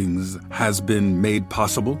of things has been made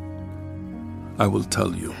possible? I will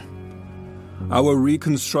tell you. Our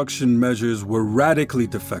Reconstruction measures were radically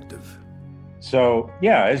defective. So,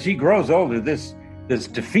 yeah, as he grows older, this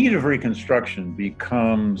defeat of Reconstruction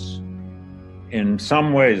becomes, in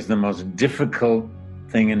some ways, the most difficult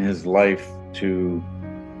thing in his life to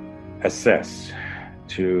assess,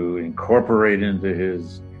 to incorporate into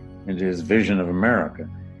his vision of America.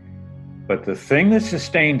 But the thing that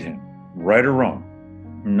sustained him, right or wrong,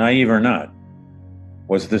 naive or not,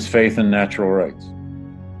 was this faith in natural rights.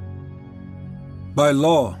 By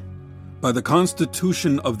law, by the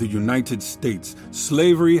Constitution of the United States,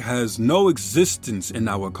 slavery has no existence in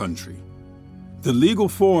our country. The legal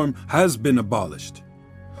form has been abolished.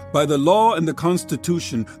 By the law and the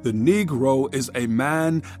Constitution, the Negro is a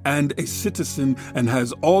man and a citizen and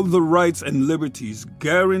has all the rights and liberties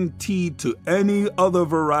guaranteed to any other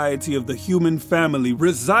variety of the human family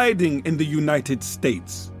residing in the United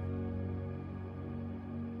States.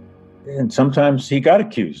 And sometimes he got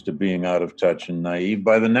accused of being out of touch and naive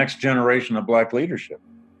by the next generation of Black leadership.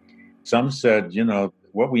 Some said,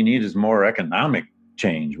 what we need is more economic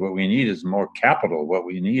change. What we need is more capital. What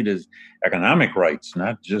we need is economic rights,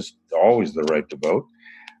 not just always the right to vote.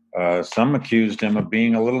 Some accused him of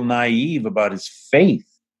being a little naive about his faith,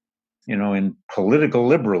 in political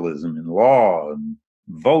liberalism, in law, and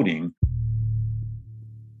voting.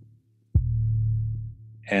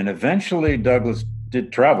 And eventually Douglass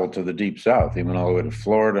did travel to the Deep South. He went all the way to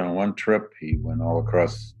Florida on one trip. He went all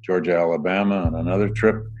across Georgia, Alabama on another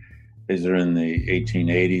trip. These are in the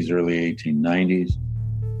 1880s, early 1890s.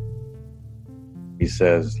 He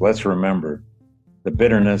says, let's remember the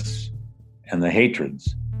bitterness and the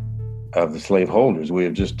hatreds of the slaveholders we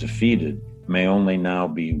have just defeated may only now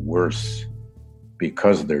be worse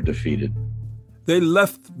because they're defeated. They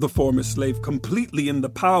left the former slave completely in the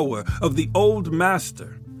power of the old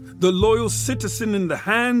master, the loyal citizen in the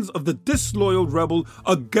hands of the disloyal rebel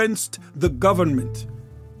against the government.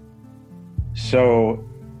 So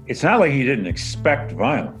it's not like he didn't expect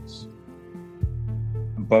violence,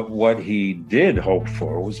 but what he did hope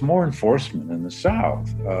for was more enforcement in the South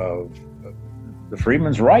of the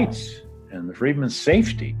freedmen's rights and the freedmen's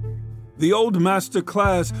safety. The old master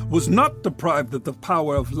class was not deprived of the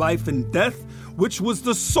power of life and death, which was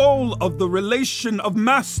the soul of the relation of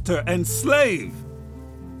master and slave.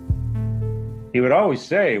 He would always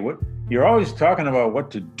say, you're always talking about what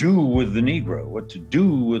to do with the Negro, what to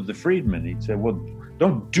do with the freedmen. He'd say, well,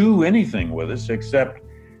 don't do anything with us except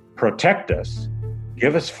protect us,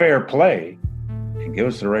 give us fair play, and give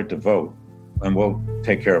us the right to vote, and we'll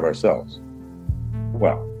take care of ourselves.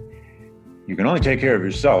 Well, you can only take care of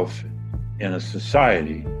yourself in a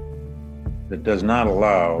society that does not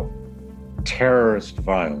allow terrorist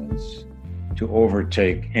violence to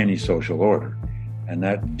overtake any social order. And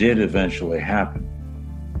that did eventually happen.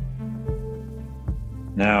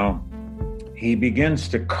 Now, he begins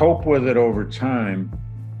to cope with it over time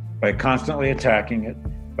by constantly attacking it,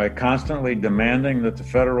 by constantly demanding that the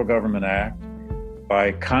federal government act,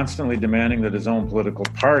 by constantly demanding that his own political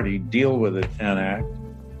party deal with it and act,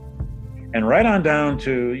 and right on down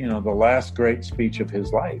to, the last great speech of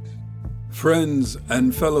his life, Friends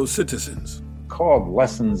and fellow citizens. Called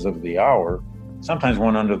Lessons of the Hour, sometimes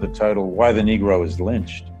one under the title, Why the Negro is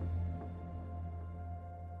Lynched.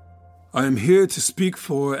 I am here to speak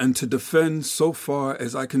for and to defend, so far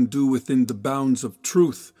as I can do within the bounds of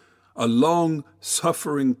truth, a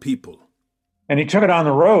long-suffering people. And he took it on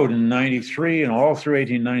the road in 93 and all through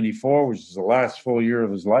 1894, which is the last full year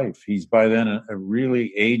of his life. He's by then a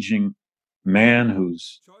really aging man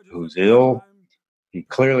who's ill. He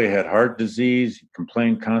clearly had heart disease. He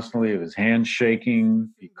complained constantly of his hands shaking.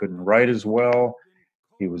 He couldn't write as well.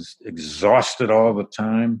 He was exhausted all the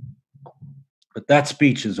time. But that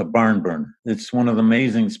speech is a barn burner. It's one of the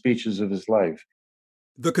amazing speeches of his life.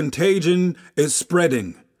 The contagion is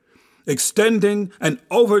spreading, extending and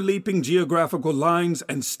overleaping geographical lines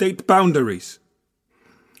and state boundaries.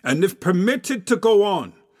 And if permitted to go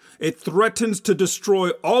on, it threatens to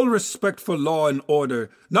destroy all respect for law and order,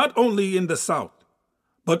 not only in the South,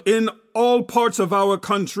 but in all parts of our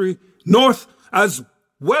country, North as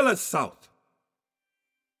well as South.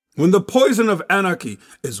 When the poison of anarchy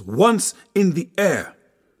is once in the air,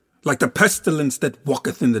 like the pestilence that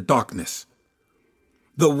walketh in the darkness,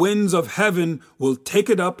 the winds of heaven will take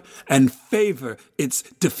it up and favor its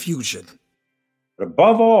diffusion. But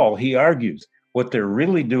above all, he argues, what they're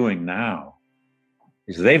really doing now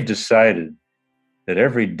is they've decided that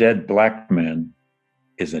every dead black man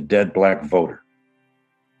is a dead black voter.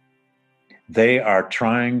 They are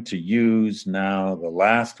trying to use now the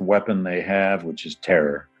last weapon they have, which is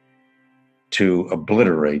terror, to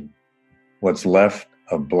obliterate what's left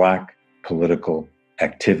of black political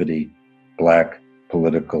activity, black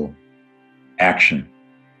political action.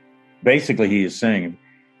 Basically, he is saying,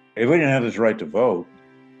 if we didn't have this right to vote,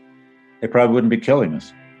 they probably wouldn't be killing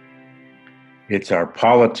us. It's our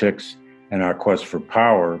politics and our quest for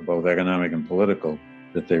power, both economic and political,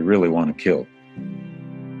 that they really want to kill.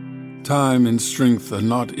 Time and strength are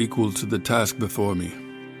not equal to the task before me.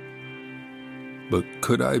 But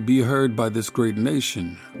could I be heard by this great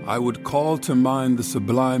nation, I would call to mind the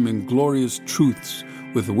sublime and glorious truths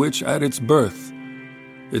with which at its birth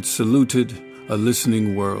it saluted a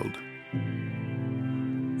listening world.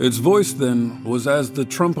 Its voice then was as the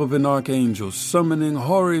trump of an archangel summoning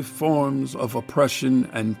hoary forms of oppression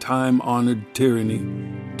and time-honored tyranny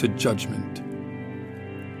to judgment.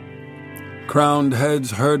 Crowned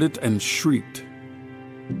heads heard it and shrieked.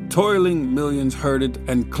 Toiling millions heard it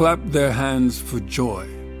and clapped their hands for joy.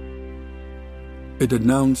 It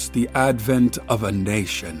announced the advent of a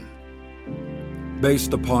nation,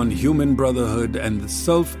 based upon human brotherhood and the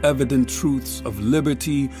self-evident truths of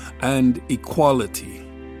liberty and equality.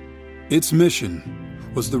 Its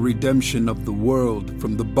mission was the redemption of the world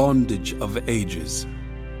from the bondage of ages.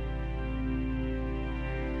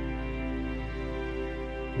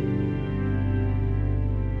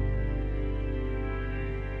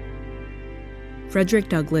 Frederick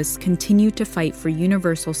Douglass continued to fight for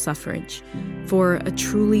universal suffrage, for a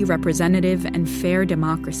truly representative and fair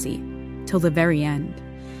democracy, till the very end.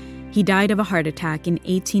 He died of a heart attack in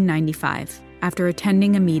 1895 after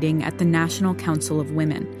attending a meeting at the National Council of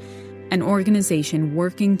Women, an organization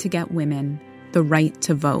working to get women the right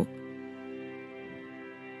to vote.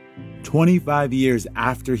 25 years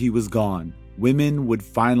after he was gone, women would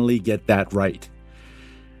finally get that right.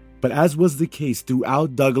 But as was the case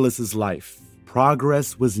throughout Douglass's life,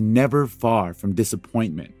 progress was never far from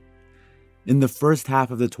disappointment. In the first half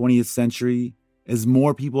of the 20th century, as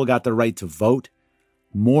more people got the right to vote,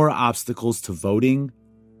 more obstacles to voting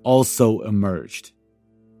also emerged.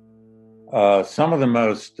 Some of the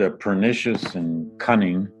most pernicious and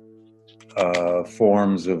cunning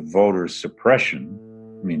forms of voter suppression,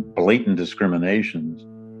 blatant discriminations,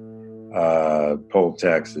 poll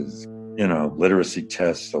taxes, literacy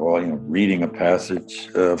tests, reading a passage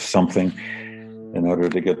of something in order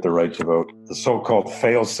to get the right to vote. The so-called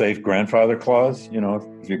fail-safe grandfather clause,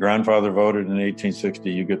 if your grandfather voted in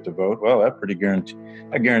 1860, you get to vote. Well,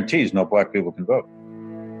 that guarantees no black people can vote.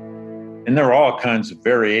 And there are all kinds of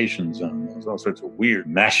variations on those, all sorts of weird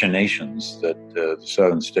machinations that the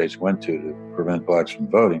southern states went to prevent blacks from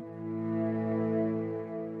voting.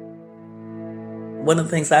 One of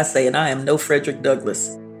the things I say, and I am no Frederick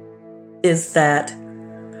Douglass, is that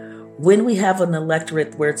when we have an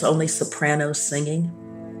electorate where it's only sopranos singing,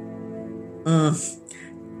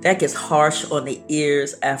 that gets harsh on the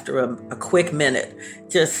ears after a quick minute.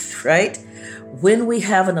 Just, right? When we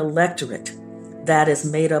have an electorate that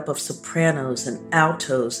is made up of sopranos and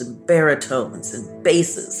altos and baritones and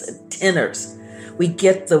basses and tenors, we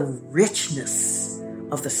get the richness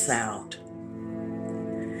of the sound.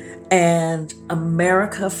 And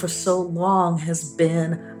America for so long has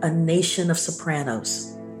been a nation of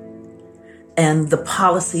sopranos. And the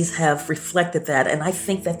policies have reflected that. And I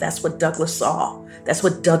think that that's what Douglass saw. That's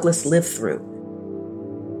what Douglass lived through.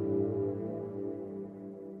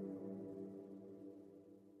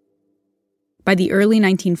 By the early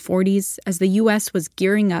 1940s, as the U.S. was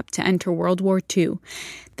gearing up to enter World War II,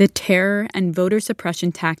 the terror and voter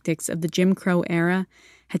suppression tactics of the Jim Crow era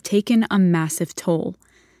had taken a massive toll.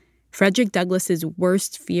 Frederick Douglass's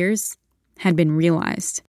worst fears had been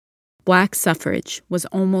realized. Black suffrage was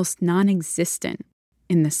almost non-existent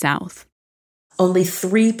in the South. Only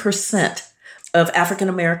 3% of African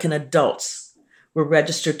American adults were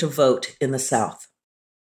registered to vote in the South.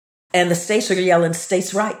 And the states are yelling,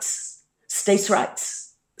 states' rights, states'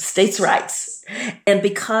 rights, states' rights. And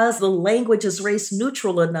because the language is race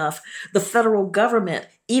neutral enough, the federal government,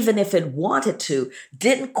 even if it wanted to,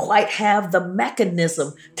 didn't quite have the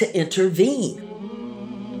mechanism to intervene.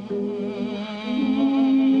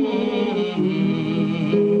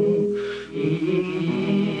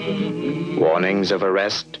 Warnings of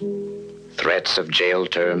arrest, threats of jail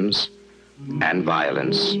terms, and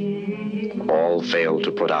violence all fail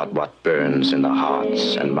to put out what burns in the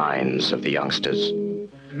hearts and minds of the youngsters.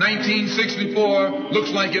 1964 looks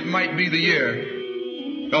like it might be the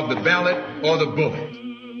year of the ballot or the bullet.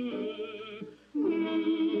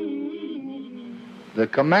 The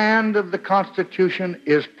command of the Constitution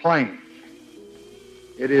is plain.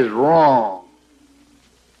 It is wrong,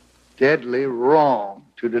 deadly wrong,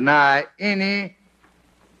 to deny any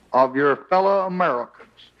of your fellow Americans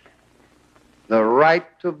the right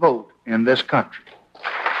to vote in this country.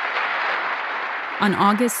 On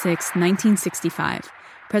August 6, 1965,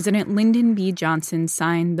 President Lyndon B. Johnson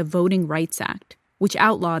signed the Voting Rights Act, which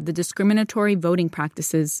outlawed the discriminatory voting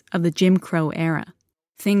practices of the Jim Crow era,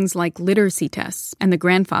 things like literacy tests and the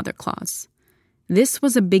grandfather clause. This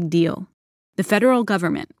was a big deal. The federal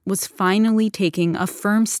government was finally taking a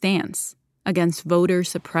firm stance against voter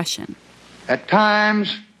suppression. At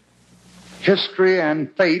times, history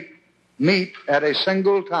and fate meet at a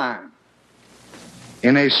single time,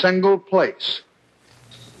 in a single place,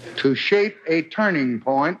 to shape a turning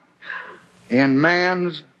point in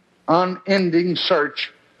man's unending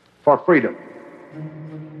search for freedom.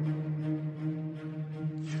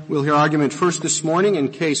 We'll hear argument first this morning in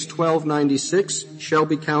Case 1296,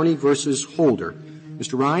 Shelby County versus Holder.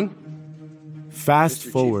 Mr. Ryan? Fast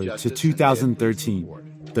forward to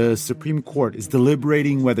 2013. The Supreme Court is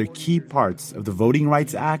deliberating whether key parts of the Voting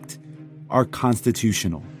Rights Act are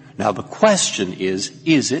constitutional. Now, the question is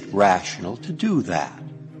it rational to do that?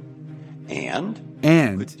 And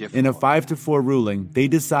in a 5-4 ruling, they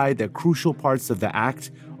decide that crucial parts of the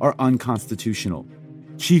act are unconstitutional.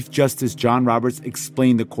 Chief Justice John Roberts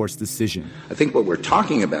explained the court's decision. I think what we're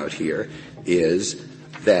talking about here is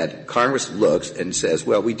that Congress looks and says,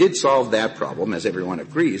 well, we did solve that problem. As everyone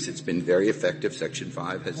agrees, it's been very effective. Section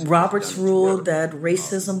 5 has... Roberts ruled that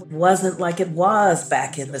racism wasn't like it was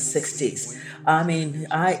back in the 60s. I mean,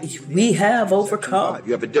 we have overcome.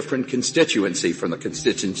 You have a different constituency from the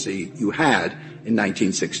constituency you had in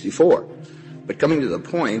 1964. But coming to the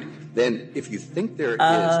point, then if you think there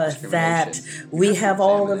is that we have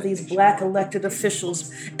all of these black elected officials.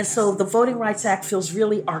 And so the Voting Rights Act feels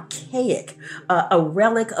really archaic, a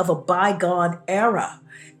relic of a bygone era,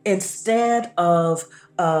 instead of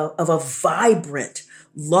a vibrant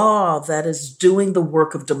law that is doing the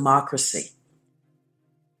work of democracy.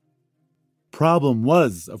 Problem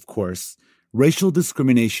was, of course, racial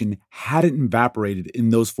discrimination hadn't evaporated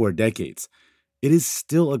in those 4 decades. It is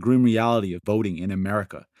still a grim reality of voting in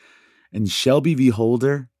America. And Shelby v.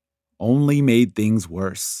 Holder only made things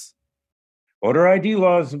worse. Voter ID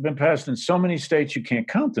laws have been passed in so many states you can't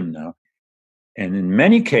count them now. And in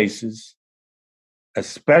many cases,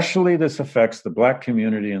 especially this affects the black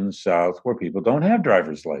community in the South where people don't have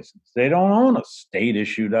driver's license. They don't own a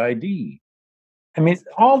state-issued ID. I mean,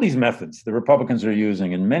 all these methods the Republicans are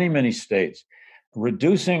using in many, many states,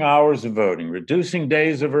 reducing hours of voting, reducing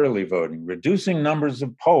days of early voting, reducing numbers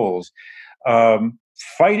of polls,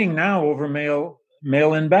 fighting now over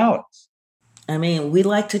mail-in ballots. I mean, we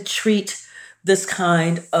like to treat this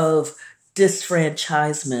kind of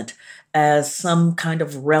disfranchisement as some kind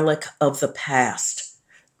of relic of the past.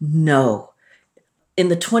 No. In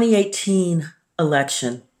the 2018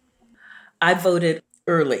 election, I voted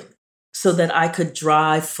early so that I could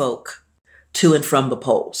drive folk to and from the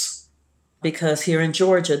polls. Because here in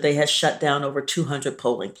Georgia, they had shut down over 200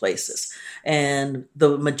 polling places, and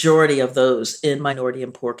the majority of those in minority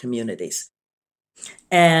and poor communities.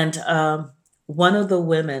 And one of the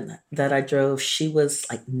women that I drove, she was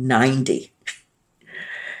like 90.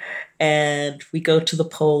 And we go to the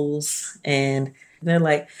polls, and And they're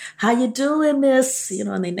like, how you doing, miss? You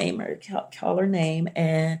know, and they name her, call her name.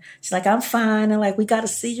 And she's like, I'm fine. And like, we got to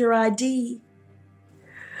see your ID.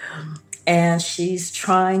 And she's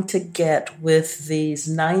trying to get with these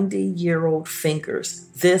 90-year-old fingers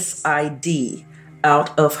this ID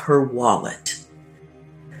out of her wallet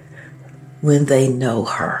when they know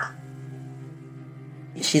her.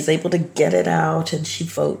 She's able to get it out and she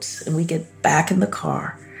votes, and we get back in the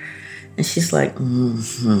car and she's like,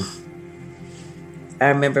 I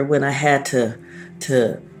remember when I had to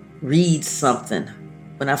read something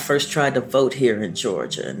when I first tried to vote here in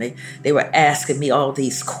Georgia, and they were asking me all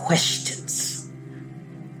these questions.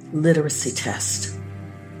 Literacy test.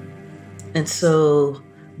 And so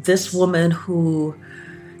this woman who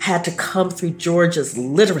had to come through Georgia's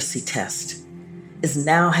literacy test is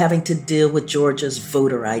now having to deal with Georgia's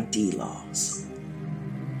voter ID laws.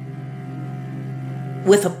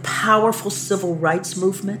 With a powerful civil rights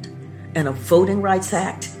movement and a Voting Rights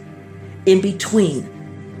Act in between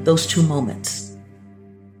those two moments.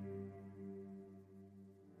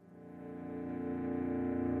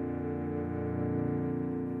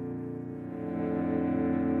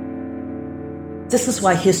 This is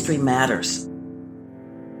why history matters.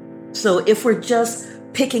 So if we're just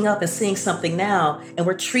picking up and seeing something now and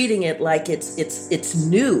we're treating it like it's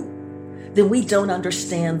new, then we don't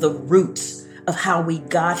understand the roots of how we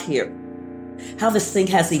got here, how this thing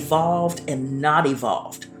has evolved and not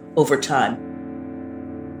evolved over time.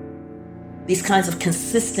 These kinds of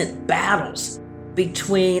consistent battles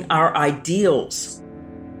between our ideals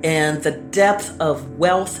and the depth of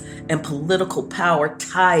wealth and political power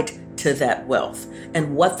tied to that wealth,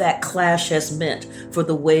 and what that clash has meant for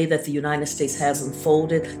the way that the United States has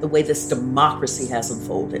unfolded, the way this democracy has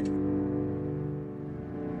unfolded.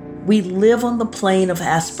 We live on the plane of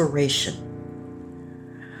aspiration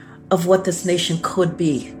of what this nation could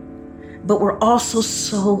be, but we're also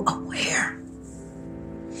so aware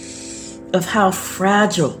of how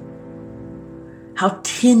fragile, how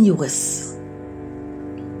tenuous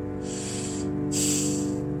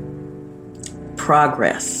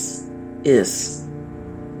progress is.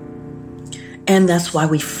 And that's why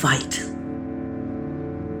we fight.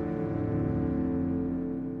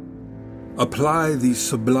 Apply these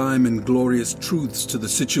sublime and glorious truths to the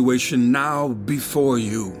situation now before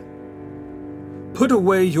you. Put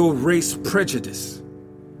away your race prejudice.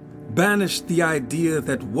 Banish the idea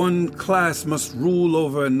that one class must rule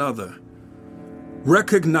over another.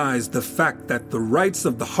 Recognize the fact that the rights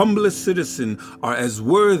of the humblest citizen are as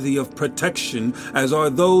worthy of protection as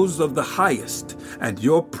are those of the highest, and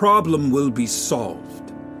your problem will be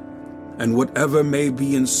solved. And whatever may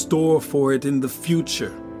be in store for it in the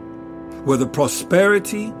future, whether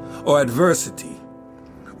prosperity or adversity,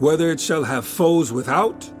 whether it shall have foes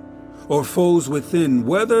without or foes within,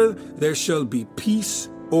 whether there shall be peace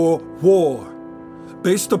or war,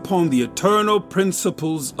 based upon the eternal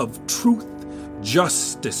principles of truth,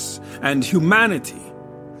 justice, and humanity,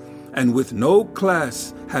 and with no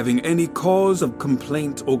class having any cause of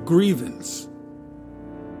complaint or grievance,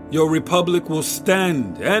 your republic will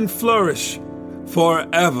stand and flourish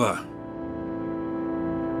forever.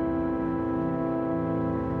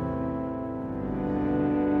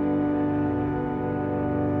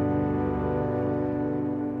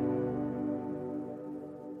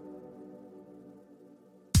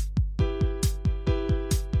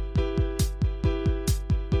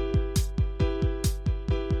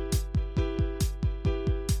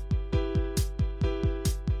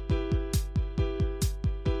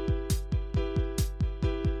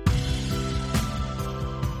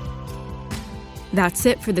 That's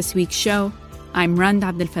it for this week's show. I'm Rand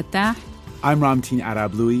Abdel Fattah. I'm Ramteen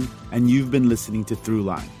Arablouei, and you've been listening to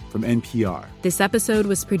Throughline from NPR. This episode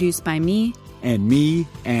was produced by me.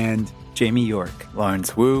 And Jamie York,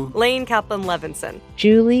 Lawrence Wu, Lane Kaplan-Levinson,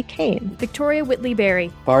 Julie Kane, Victoria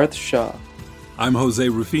Whitley-Berry, Parth Shah. I'm Jose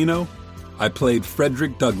Rufino. I played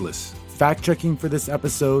Frederick Douglass. Fact-checking for this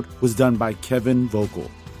episode was done by Kevin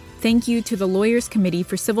Vogel. Thank you to the Lawyers Committee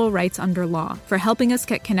for Civil Rights Under Law for helping us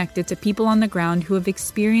get connected to people on the ground who have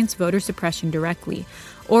experienced voter suppression directly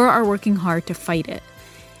or are working hard to fight it.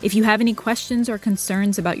 If you have any questions or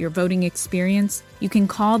concerns about your voting experience, you can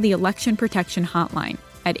call the Election Protection Hotline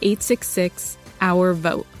at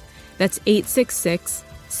 866-OUR-VOTE. That's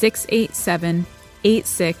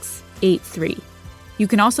 866-687-8683. You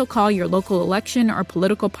can also call your local election or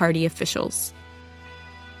political party officials.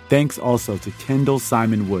 Thanks also to Kendall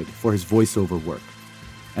Simon Wood for his voiceover work.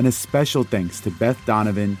 And a special thanks to Beth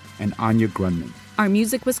Donovan and Anya Grunman. Our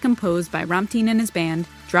music was composed by Ramteen and his band,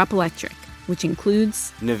 Drop Electric, which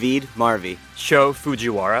includes Naveed Marvi, Sho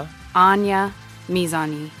Fujiwara, Anya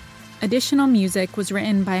Mizani, Additional music was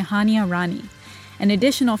written by Hania Rani, and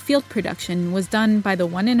additional field production was done by the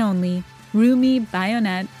one and only Rumi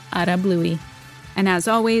Bayonet Arablui. And as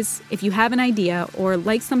always, if you have an idea or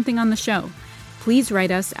like something on the show, please write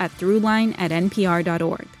us at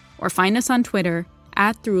throughline@npr.org or find us on Twitter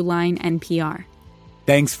 @throughlinenpr.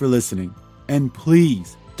 Thanks for listening, and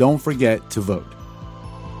please don't forget to vote.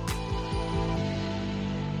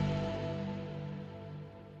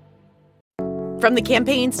 From the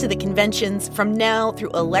campaigns to the conventions, from now through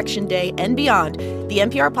Election Day and beyond, the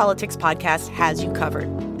NPR Politics Podcast has you covered.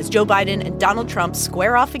 As Joe Biden and Donald Trump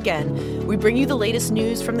square off again, we bring you the latest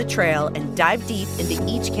news from the trail and dive deep into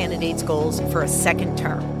each candidate's goals for a second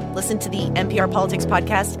term. Listen to the NPR Politics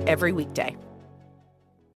Podcast every weekday.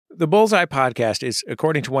 The Bullseye Podcast is,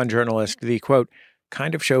 according to one journalist, the, quote,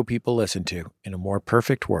 kind of show people listen to in a more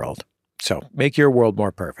perfect world. So make your world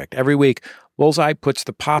more perfect. Every week, Bullseye puts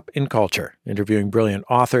the pop in culture, interviewing brilliant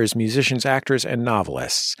authors, musicians, actors, and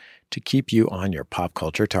novelists to keep you on your pop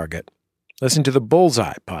culture target. Listen to the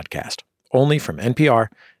Bullseye Podcast, only from NPR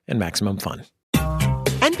and Maximum Fun.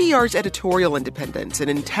 NPR's editorial independence and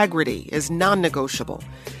integrity is non-negotiable.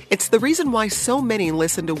 It's the reason why so many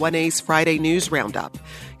listen to 1A's Friday News Roundup.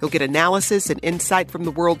 You'll get analysis and insight from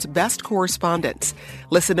the world's best correspondents.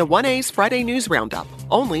 Listen to 1A's Friday News Roundup,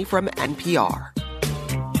 only from NPR.